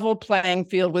level playing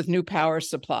field with new power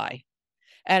supply.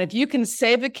 And if you can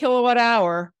save a kilowatt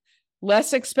hour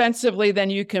less expensively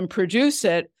than you can produce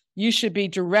it, you should be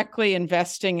directly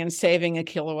investing in saving a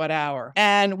kilowatt hour.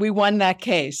 And we won that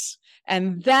case.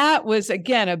 And that was,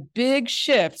 again, a big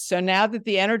shift. So now that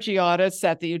the energy audits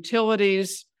that the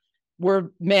utilities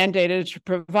were mandated to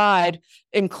provide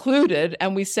included,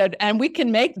 and we said, and we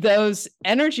can make those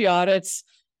energy audits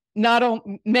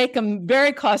make them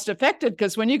very cost effective,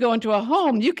 because when you go into a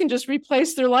home, you can just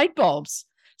replace their light bulbs.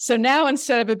 So now,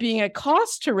 instead of it being a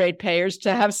cost to ratepayers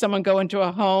to have someone go into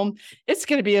a home, it's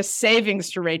going to be a savings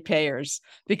to ratepayers,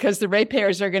 because the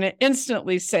ratepayers are going to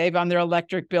instantly save on their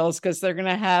electric bills because they're going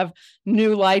to have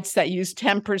new lights that use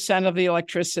 10% of the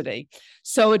electricity.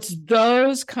 So it's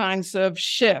those kinds of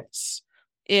shifts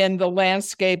in the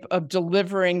landscape of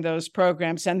delivering those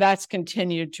programs, and that's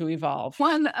continued to evolve.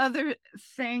 One other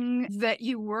thing that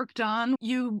you worked on,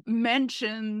 you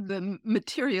mentioned the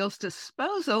materials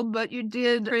disposal, but you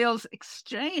did materials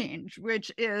exchange, which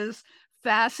is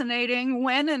fascinating.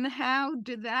 When and how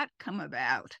did that come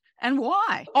about, and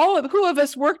why? Who of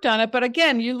us worked on it, but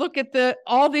again, you look at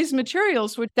all these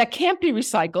materials that can't be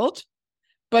recycled,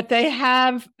 but they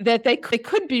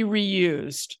could be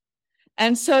reused.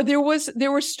 And so there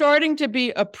were starting to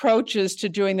be approaches to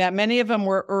doing that. Many of them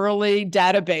were early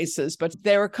databases, but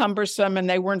they were cumbersome and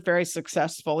they weren't very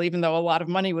successful, even though a lot of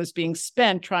money was being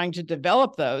spent trying to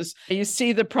develop those. You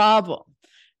see the problem.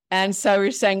 And so we're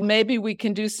saying maybe we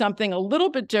can do something a little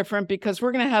bit different, because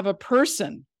we're going to have a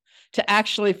person to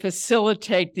actually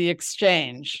facilitate the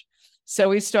exchange. So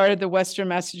we started the Western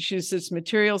Massachusetts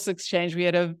Materials Exchange.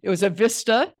 It was a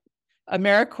Vista,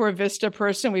 AmeriCorps Vista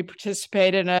person. We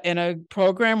participated in a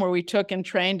program where we took and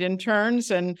trained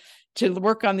interns and to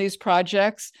work on these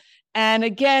projects. And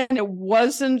again, it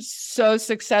wasn't so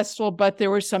successful, but there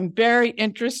were some very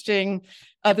interesting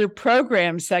other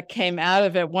programs that came out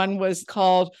of it. One was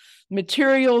called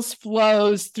Materials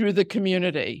Flows Through the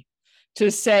Community, to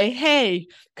say, hey,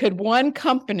 could one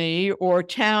company or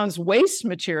town's waste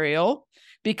material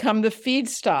become the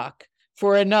feedstock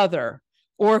for another?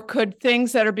 Or could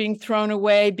things that are being thrown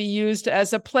away be used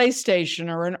as a PlayStation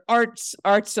or an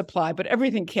art supply? But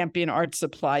everything can't be an art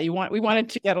supply. We wanted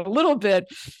to get a little bit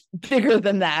bigger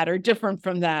than that, or different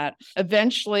from that.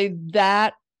 Eventually,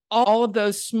 all of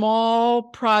those small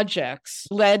projects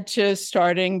led to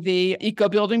starting the Eco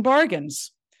Building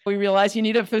Bargains. We realized you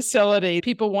need a facility.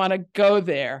 People want to go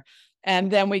there. And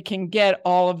then we can get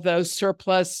all of those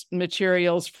surplus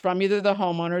materials from either the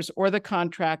homeowners or the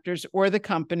contractors or the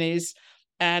companies,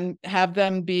 and have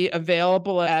them be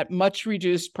available at much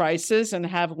reduced prices, and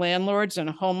have landlords and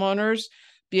homeowners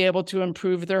be able to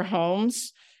improve their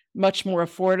homes much more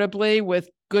affordably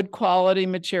with good quality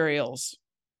materials.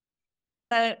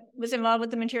 I was involved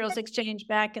with the materials exchange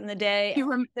back in the day.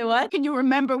 What? Can you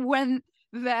remember when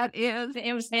that is?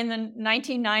 It was in the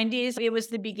 1990s. It was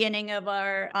the beginning of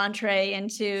our entree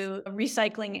into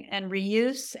recycling and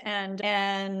reuse.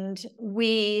 And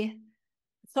we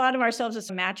thought of ourselves as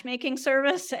a matchmaking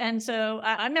service. And so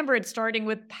I remember it starting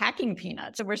with packing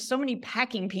peanuts. There were so many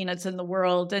packing peanuts in the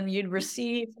world, and you'd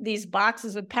receive these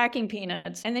boxes of packing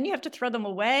peanuts, and then you have to throw them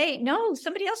away. No,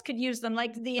 somebody else could use them,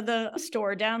 like the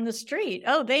store down the street.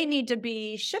 Oh, they need to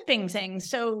be shipping things.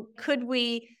 So could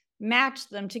we match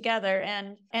them together?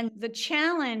 And the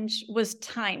challenge was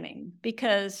timing,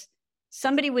 because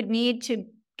somebody would need to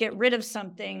get rid of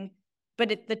something,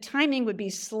 but the timing would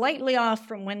be slightly off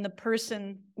from when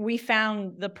we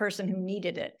found the person who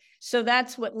needed it. So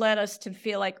that's what led us to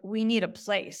feel like we need a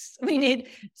place. We need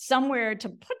somewhere to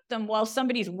put them while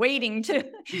somebody's waiting to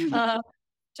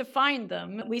find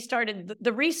them. We started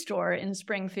the Restore in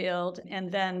Springfield,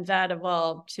 and then that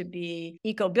evolved to be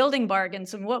Eco Building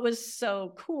Bargains. And what was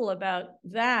so cool about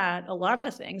that, a lot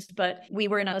of things, but we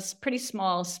were in a pretty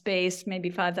small space, maybe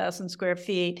 5,000 square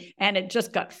feet, and it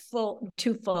just got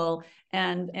too full.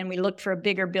 And we looked for a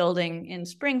bigger building in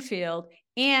Springfield.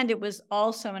 And it was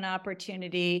also an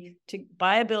opportunity to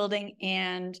buy a building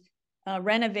and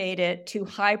renovate it to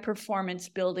high performance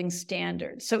building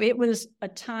standards. So it was a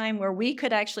time where we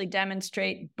could actually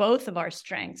demonstrate both of our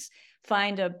strengths,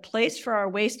 find a place for our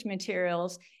waste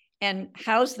materials and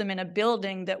house them in a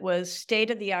building that was state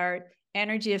of the art,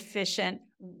 energy efficient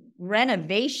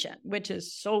renovation, which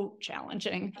is so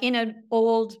challenging, in an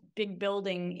old big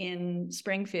building in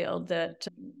Springfield that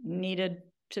needed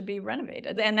to be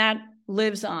renovated. And that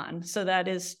lives on. So that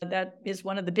is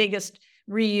one of the biggest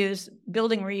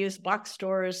building reuse box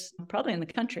stores probably in the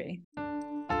country.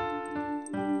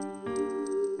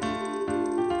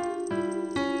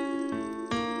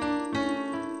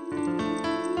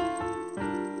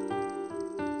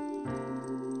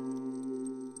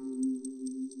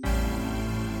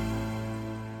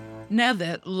 Now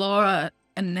that Laura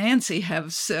and Nancy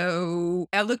have so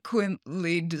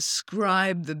eloquently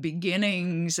described the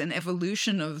beginnings and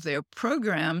evolution of their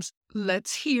programs,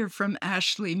 let's hear from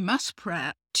Ashley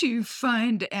Muspratt to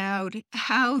find out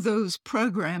how those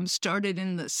programs started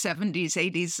in the 70s,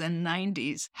 80s, and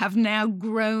 90s have now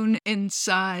grown in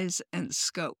size and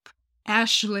scope.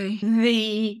 Ashley,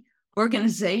 the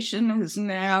organization has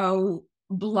now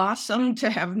blossomed to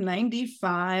have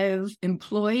 95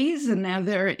 employees, and now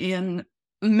they're in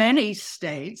many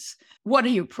states. What are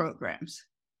your programs?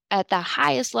 At the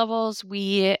highest levels,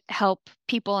 we help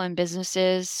people and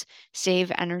businesses save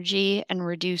energy and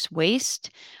reduce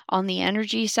waste. On the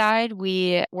energy side,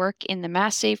 we work in the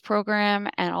Mass Save program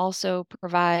and also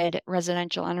provide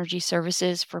residential energy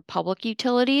services for public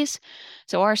utilities.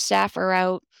 So our staff are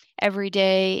out every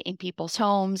day in people's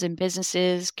homes and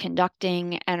businesses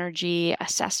conducting energy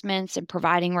assessments and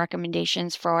providing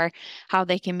recommendations for how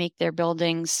they can make their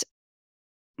buildings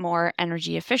more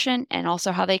energy efficient, and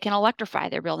also how they can electrify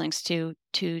their buildings to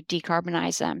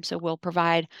decarbonize them. So we'll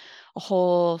provide a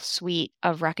whole suite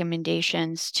of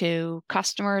recommendations to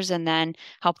customers and then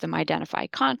help them identify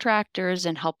contractors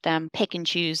and help them pick and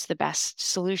choose the best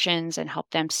solutions and help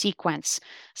them sequence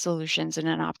solutions in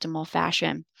an optimal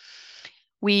fashion.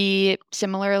 We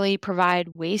similarly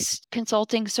provide waste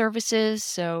consulting services.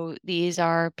 So these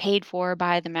are paid for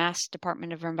by the Mass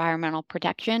Department of Environmental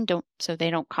Protection, so they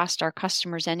don't cost our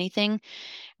customers anything.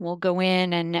 We'll go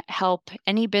in and help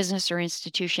any business or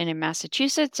institution in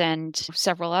Massachusetts and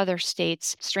several other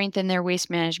states strengthen their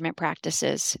waste management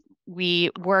practices. We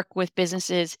work with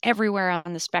businesses everywhere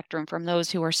on the spectrum, from those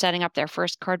who are setting up their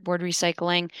first cardboard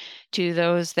recycling to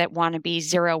those that want to be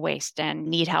zero waste and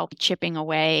need help chipping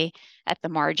away at the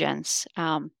margins.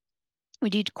 We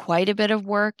do quite a bit of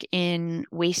work in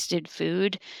wasted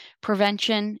food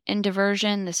prevention and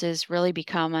diversion. This has really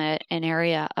become an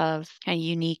area of a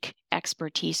unique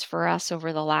expertise for us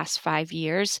over the last 5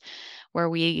 years, where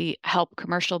we help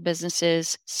commercial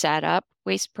businesses set up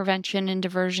waste prevention and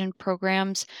diversion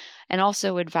programs and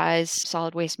also advise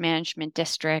solid waste management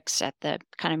districts at the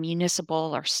kind of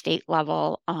municipal or state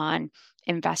level on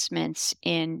investments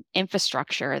in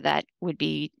infrastructure that would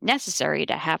be necessary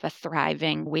to have a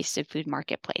thriving wasted food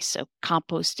marketplace. So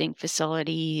composting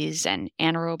facilities and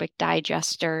anaerobic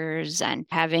digesters, and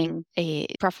having a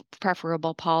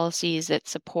preferable policies that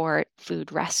support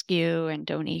food rescue and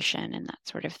donation and that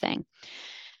sort of thing.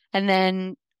 And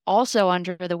then also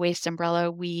under the waste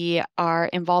umbrella, we are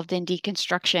involved in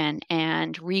deconstruction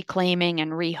and reclaiming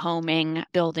and rehoming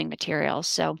building materials.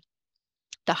 So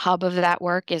the hub of that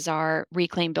work is our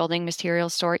reclaimed building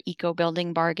materials store, Eco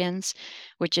Building Bargains,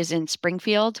 which is in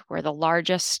Springfield. We're the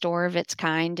largest store of its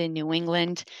kind in New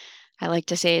England. I like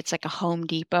to say it's like a Home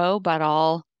Depot, but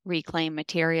all reclaimed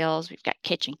materials. We've got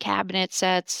kitchen cabinet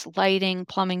sets, lighting,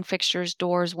 plumbing fixtures,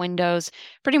 doors, windows,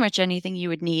 pretty much anything you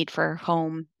would need for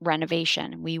home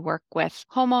renovation. We work with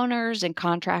homeowners and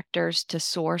contractors to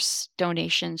source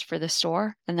donations for the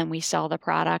store, and then we sell the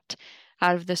product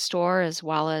out of the store as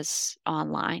well as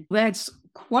online. That's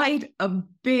quite a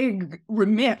big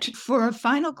remit. For a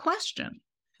final question,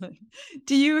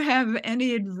 do you have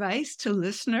any advice to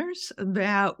listeners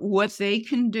about what they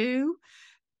can do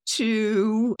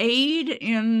to aid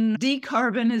in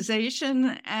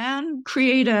decarbonization and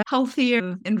create a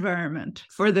healthier environment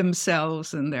for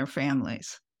themselves and their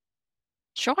families?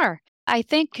 Sure. I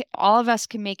think all of us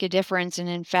can make a difference. And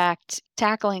in fact,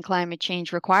 tackling climate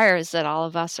change requires that all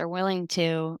of us are willing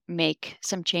to make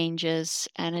some changes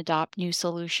and adopt new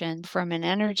solutions. From an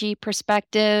energy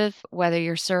perspective, whether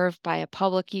you're served by a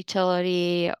public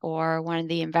utility or one of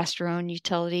the investor-owned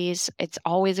utilities, it's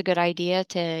always a good idea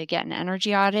to get an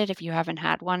energy audit if you haven't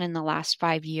had one in the last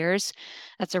 5 years.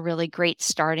 That's a really great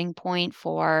starting point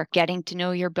for getting to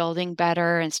know your building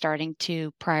better and starting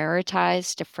to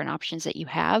prioritize different options that you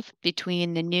have.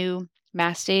 Between the new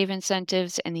mass save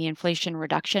incentives and the Inflation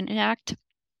Reduction Act,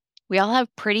 we all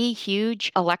have pretty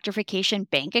huge electrification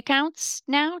bank accounts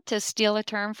now, to steal a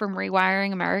term from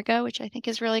Rewiring America, which I think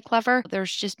is really clever.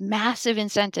 There's just massive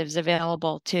incentives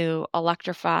available to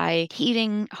electrify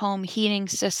home heating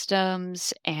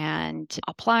systems and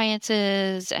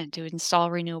appliances and to install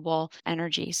renewable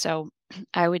energy. So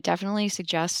I would definitely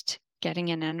suggest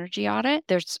getting an energy audit.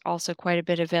 There's also quite a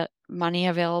bit of money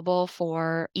available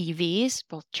for EVs,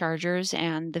 both chargers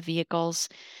and the vehicles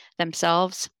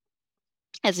themselves.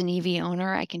 As an EV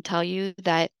owner, I can tell you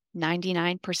that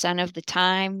 99% of the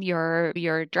time, your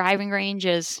driving range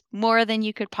is more than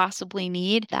you could possibly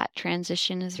need. That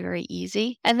transition is very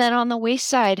easy. And then on the waste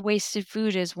side, wasted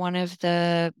food is one of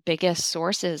the biggest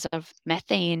sources of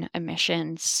methane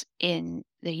emissions in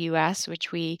the US,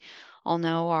 which we all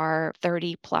know are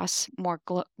 30 plus more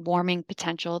warming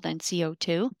potential than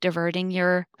CO2. Diverting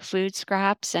your food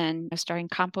scraps and starting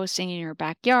composting in your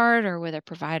backyard or with a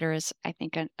provider is, I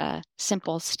think, a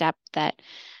simple step that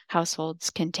households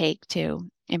can take to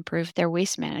improve their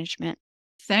waste management.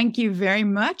 Thank you very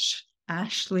much,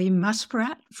 Ashley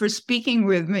Muspratt, for speaking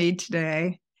with me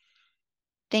today.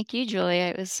 Thank you, Julia.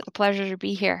 It was a pleasure to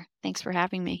be here. Thanks for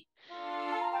having me.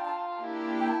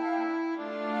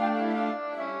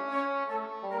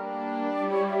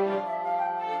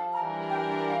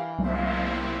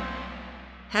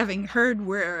 Having heard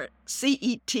where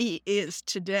CET is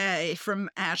today from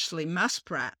Ashley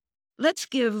Muspratt, let's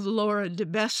give Laura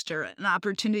Dubester an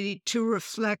opportunity to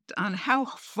reflect on how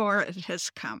far it has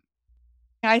come.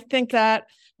 I think that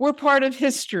we're part of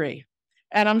history,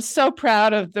 and I'm so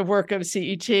proud of the work of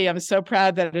CET. I'm so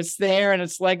proud that it's there and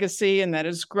its legacy and that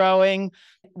it's growing.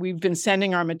 We've been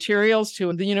sending our materials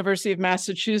to the University of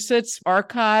Massachusetts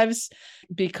archives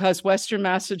because Western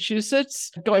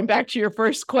Massachusetts, going back to your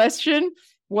first question,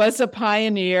 was a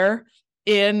pioneer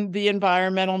in the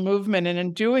environmental movement and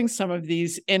in doing some of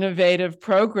these innovative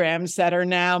programs that are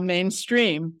now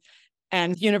mainstream.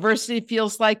 And university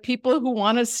feels like people who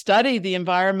want to study the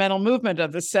environmental movement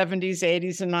of the 70s,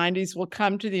 80s, and 90s will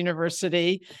come to the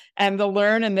university and they'll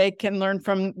learn, and they can learn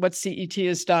from what CET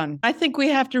has done. I think we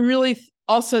have to really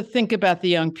also think about the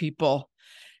young people.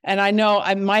 And I know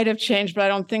I might have changed, but I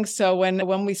don't think so.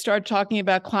 When we started talking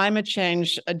about climate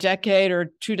change a decade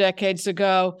or 2 decades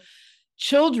ago,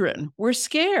 children were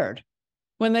scared.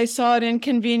 When they saw an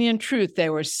inconvenient truth, they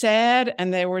were sad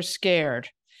and they were scared.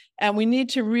 And we need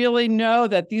to really know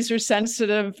that these are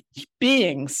sensitive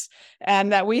beings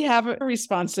and that we have a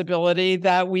responsibility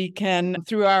that we can,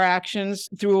 through our actions,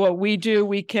 through what we do,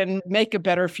 we can make a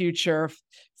better future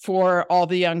for all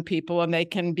the young people, and they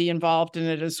can be involved in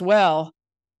it as well.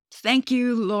 Thank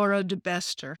you, Laura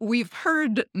Dubester. We've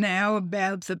heard now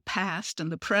about the past and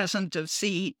the present of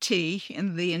CET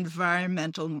in the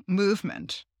environmental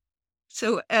movement.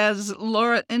 So as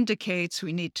Laura indicates,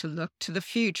 we need to look to the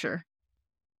future.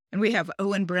 And we have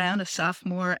Owen Brown, a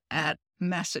sophomore at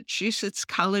Massachusetts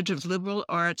College of Liberal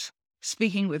Arts,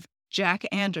 speaking with Jack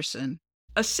Anderson,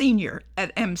 a senior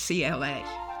at MCLA.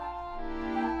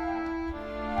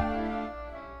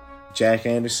 Jack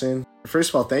Anderson. First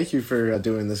of all, thank you for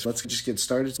doing this. Let's just get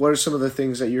started. What are some of the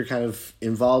things that you're kind of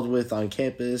involved with on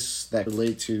campus that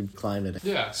relate to climate?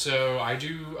 Yeah, so I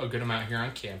do a good amount here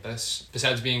on campus.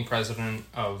 Besides being president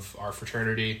of our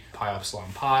fraternity, Pi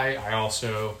Upsilon Pi, I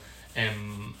also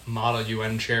am Model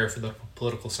UN chair for the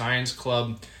Political Science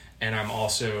Club, and I'm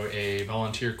also a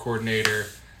volunteer coordinator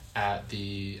at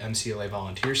the MCLA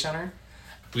Volunteer Center.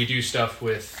 We do stuff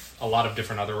with a lot of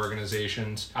different other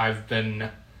organizations. I've been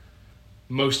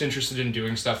most interested in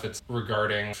doing stuff that's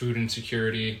regarding food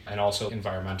insecurity and also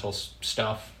environmental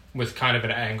stuff with kind of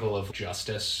an angle of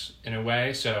justice in a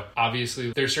way. So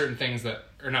obviously there's certain things that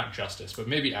are not justice, but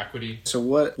maybe equity. So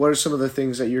what are some of the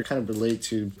things that you're kind of relate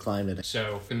to climate?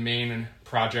 So the main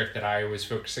project that I was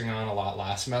focusing on a lot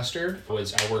last semester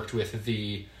was I worked with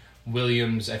the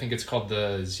Williams, I think it's called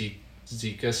the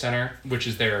Zika Center, which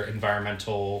is their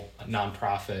environmental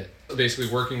nonprofit, basically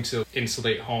working to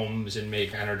insulate homes and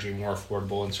make energy more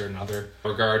affordable in certain other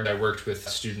regard. I worked with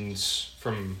students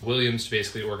from Williams to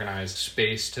basically organize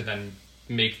space to then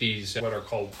make these what are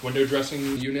called window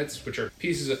dressing units, which are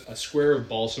pieces of a square of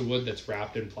balsa wood that's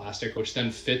wrapped in plastic, which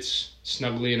then fits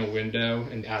snugly in a window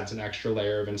and adds an extra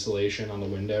layer of insulation on the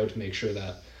window to make sure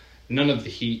that none of the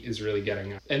heat is really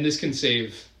getting out. And this can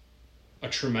save a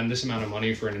tremendous amount of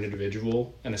money for an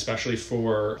individual, and especially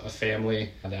for a family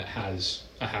that has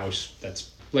a house that's,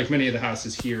 like many of the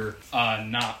houses here,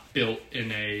 not built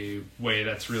in a way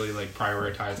that's really like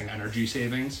prioritizing energy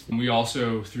savings. And we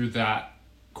also, through that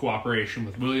cooperation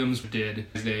with Williams, did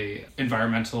a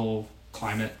environmental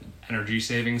climate energy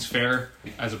savings fair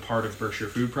as a part of Berkshire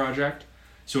Food Project.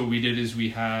 So what we did is we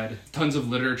had tons of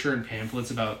literature and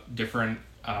pamphlets about different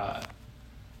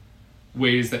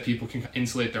ways that people can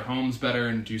insulate their homes better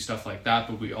and do stuff like that.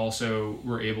 But we also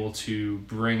were able to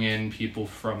bring in people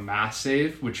from Mass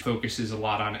Save, which focuses a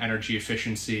lot on energy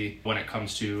efficiency when it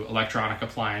comes to electronic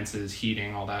appliances,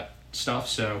 heating, all that stuff.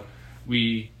 So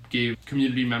we gave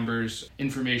community members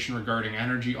information regarding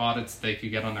energy audits they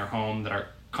could get on their home that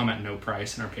come at no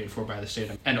price and are paid for by the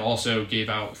state, and also gave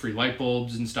out free light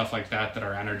bulbs and stuff like that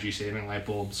are energy saving light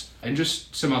bulbs, and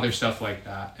just some other stuff like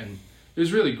that. And it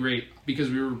was really great because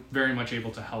we were very much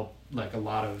able to help like a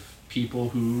lot of people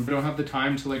who don't have the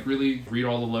time to like really read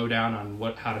all the lowdown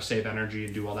on how to save energy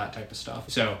and do all that type of stuff.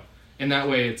 So in that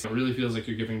way, it really feels like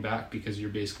you're giving back because you're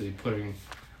basically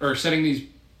setting these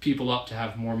people up to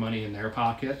have more money in their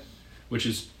pocket, which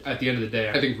is at the end of the day,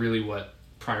 I think really what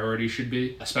priority should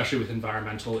be, especially with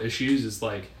environmental issues, is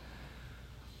like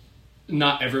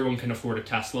not everyone can afford a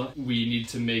Tesla. We need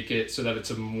to make it so that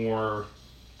it's a more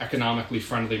economically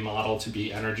friendly model to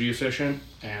be energy efficient.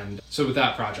 And so with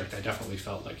that project, I definitely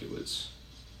felt like it was,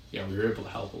 we were able to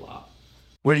help a lot.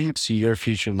 Where do you see your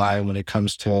future lie when it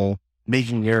comes to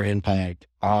making your impact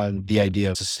on the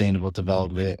idea of sustainable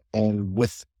development and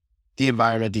with the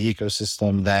environment, the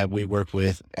ecosystem that we work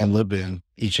with and live in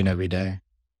each and every day?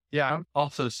 Yeah, I'm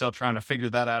also still trying to figure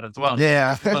that out as well.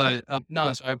 Yeah. But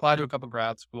so I applied to a couple of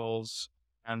grad schools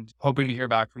and hoping to hear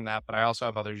back from that. But I also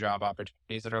have other job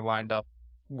opportunities that are lined up,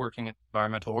 working in the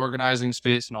environmental organizing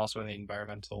space and also in the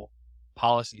environmental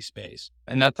policy space.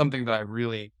 And that's something that I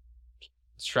really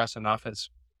stress enough is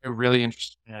you're really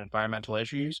interested in environmental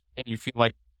issues and you feel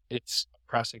like it's a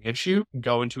pressing issue,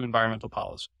 go into environmental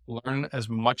policy. Learn as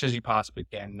much as you possibly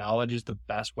can. Knowledge is the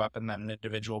best weapon that an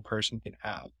individual person can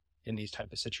have in these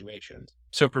type of situations.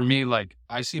 So for me, like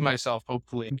I see myself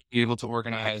hopefully be able to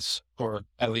organize or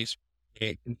at least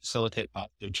facilitate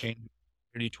positive change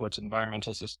towards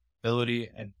environmental sustainability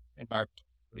and environmental.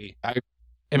 I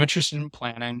am interested in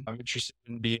planning. I'm interested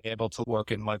in being able to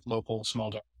work in like local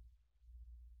small. A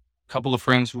couple of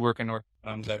friends who work in North,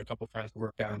 I had a couple of friends who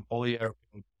work down in Polio,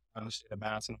 in the state of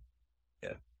Mass.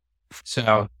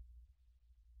 So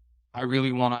I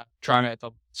really want to try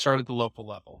to start at the local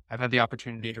level. I've had the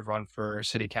opportunity to run for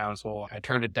city council. I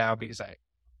turned it down because I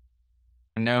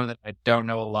know that I don't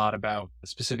know a lot about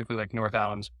specifically like North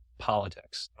Allen's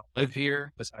politics. I don't live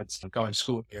here besides going to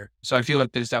school here. So I feel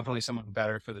like there's definitely someone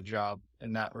better for the job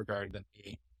in that regard than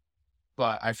me.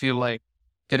 But I feel like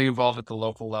getting involved at the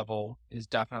local level is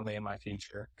definitely in my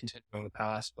future, continuing the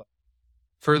past. But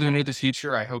further into the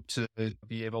future, I hope to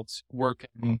be able to work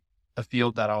in a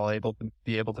field that I'll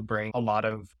be able to bring a lot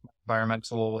of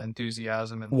environmental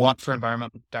enthusiasm and want for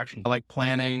environmental protection. I like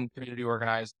planning, community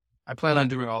organizing. I plan on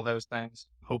doing all those things,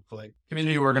 hopefully.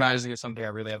 Community organizing is something I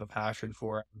really have a passion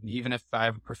for. Even if I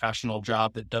have a professional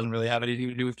job that doesn't really have anything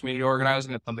to do with community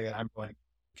organizing, it's something that I'm going to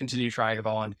continue trying to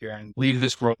volunteer and leave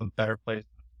this world a better place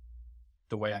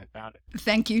the way I found it.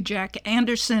 Thank you, Jack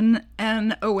Anderson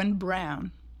and Owen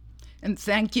Brown. And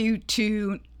thank you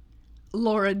to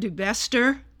Laura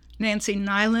Dubester, Nancy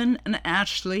Nylen, and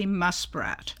Ashley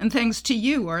Muspratt. And thanks to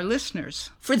you, our listeners.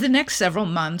 For the next several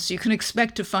months, you can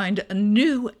expect to find a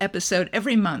new episode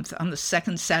every month on the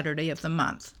second Saturday of the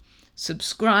month.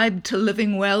 Subscribe to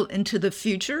Living Well into the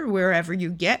Future wherever you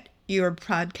get your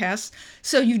podcasts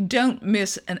so you don't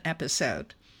miss an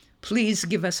episode. Please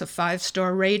give us a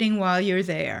 5-star rating while you're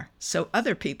there so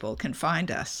other people can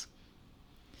find us.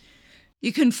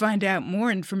 You can find out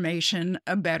more information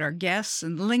about our guests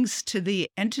and links to the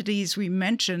entities we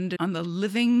mentioned on the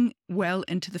Living Well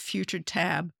into the Future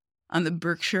tab on the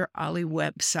Berkshire Ollie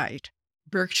website,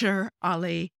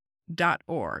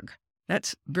 berkshireollie.org.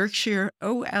 That's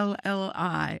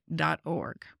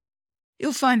berkshireolli.org.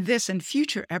 You'll find this and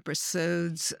future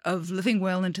episodes of Living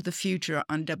Well into the Future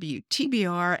on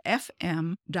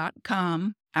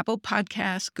WTBRFM.com, Apple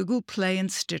Podcasts, Google Play,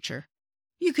 and Stitcher.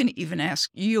 You can even ask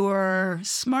your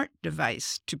smart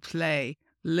device to play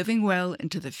Living Well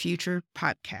into the Future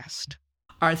podcast.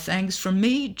 Our thanks from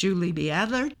me, Julie B.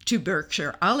 Adler, to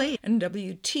Berkshire Ollie and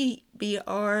WTBR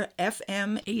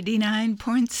FM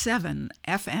 89.7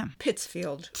 FM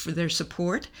Pittsfield for their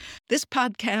support. This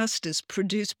podcast is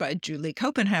produced by Julie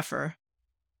Copenheffer.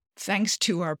 Thanks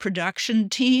to our production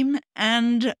team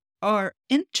and our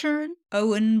intern,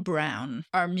 Owen Brown.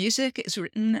 Our music is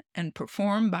written and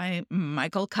performed by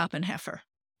Michael Copenheffer.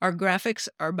 Our graphics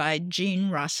are by Jean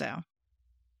Rousseau.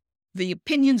 The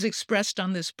opinions expressed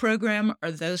on this program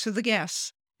are those of the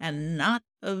guests and not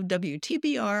of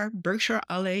WTBR, Berkshire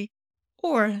Ollie,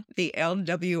 or the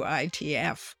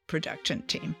LWITF production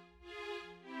team.